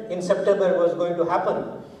event in September was going to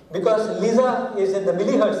happen, because LISA is in the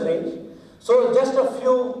millihertz range. So just a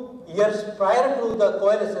few years prior to the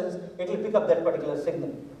coalescence, it will pick up that particular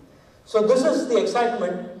signal. So this is the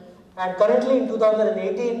excitement, and currently in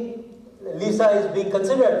 2018, LISA is being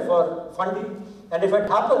considered for funding, and if it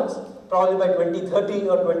happens, probably by 2030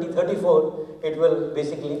 or 2034, it will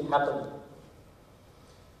basically happen.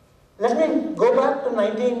 Let me go back to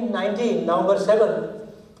 1919, November 7,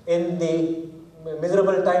 in the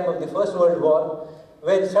miserable time of the First World War,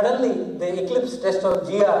 when suddenly the eclipse test of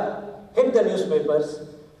GR hit the newspapers,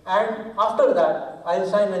 and after that,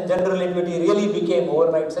 Einstein and general relativity really became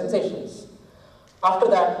overnight sensations. After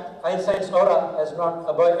that, Einstein's aura has not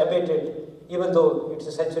abated, even though it's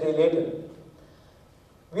a century later.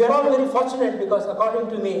 We are all very fortunate because, according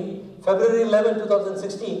to me, February 11,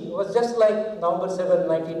 2016 was just like November 7,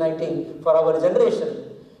 1919 for our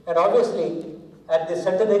generation. And obviously, at the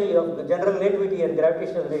centenary of the general relativity and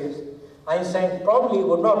gravitational waves, Einstein probably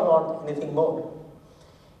would not want anything more.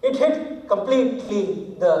 It hit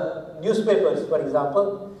completely the newspapers, for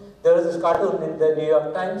example. There was this cartoon in the New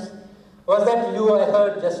York Times. Was that you I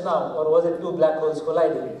heard just now, or was it 2 black holes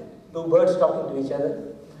colliding? 2 birds talking to each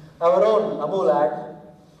other. Our own Amul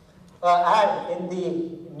ad in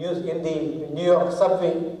the New York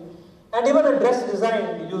subway, and even a dress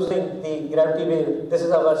designed using the gravity wave. This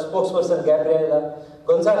is our spokesperson, Gabriela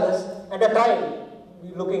Gonzalez, and a tie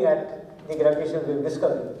looking at the gravitational wave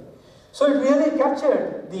discovery. So it really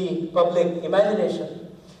captured the public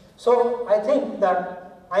imagination. So I think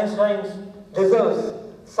that Einstein deserves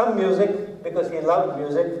some music because he loved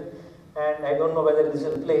music, and I don't know whether this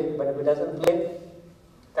will play, but if it doesn't play,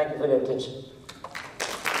 thank you for your attention.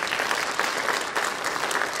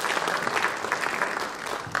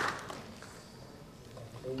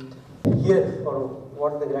 Here, for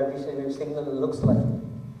what the gravitational wave signal looks like.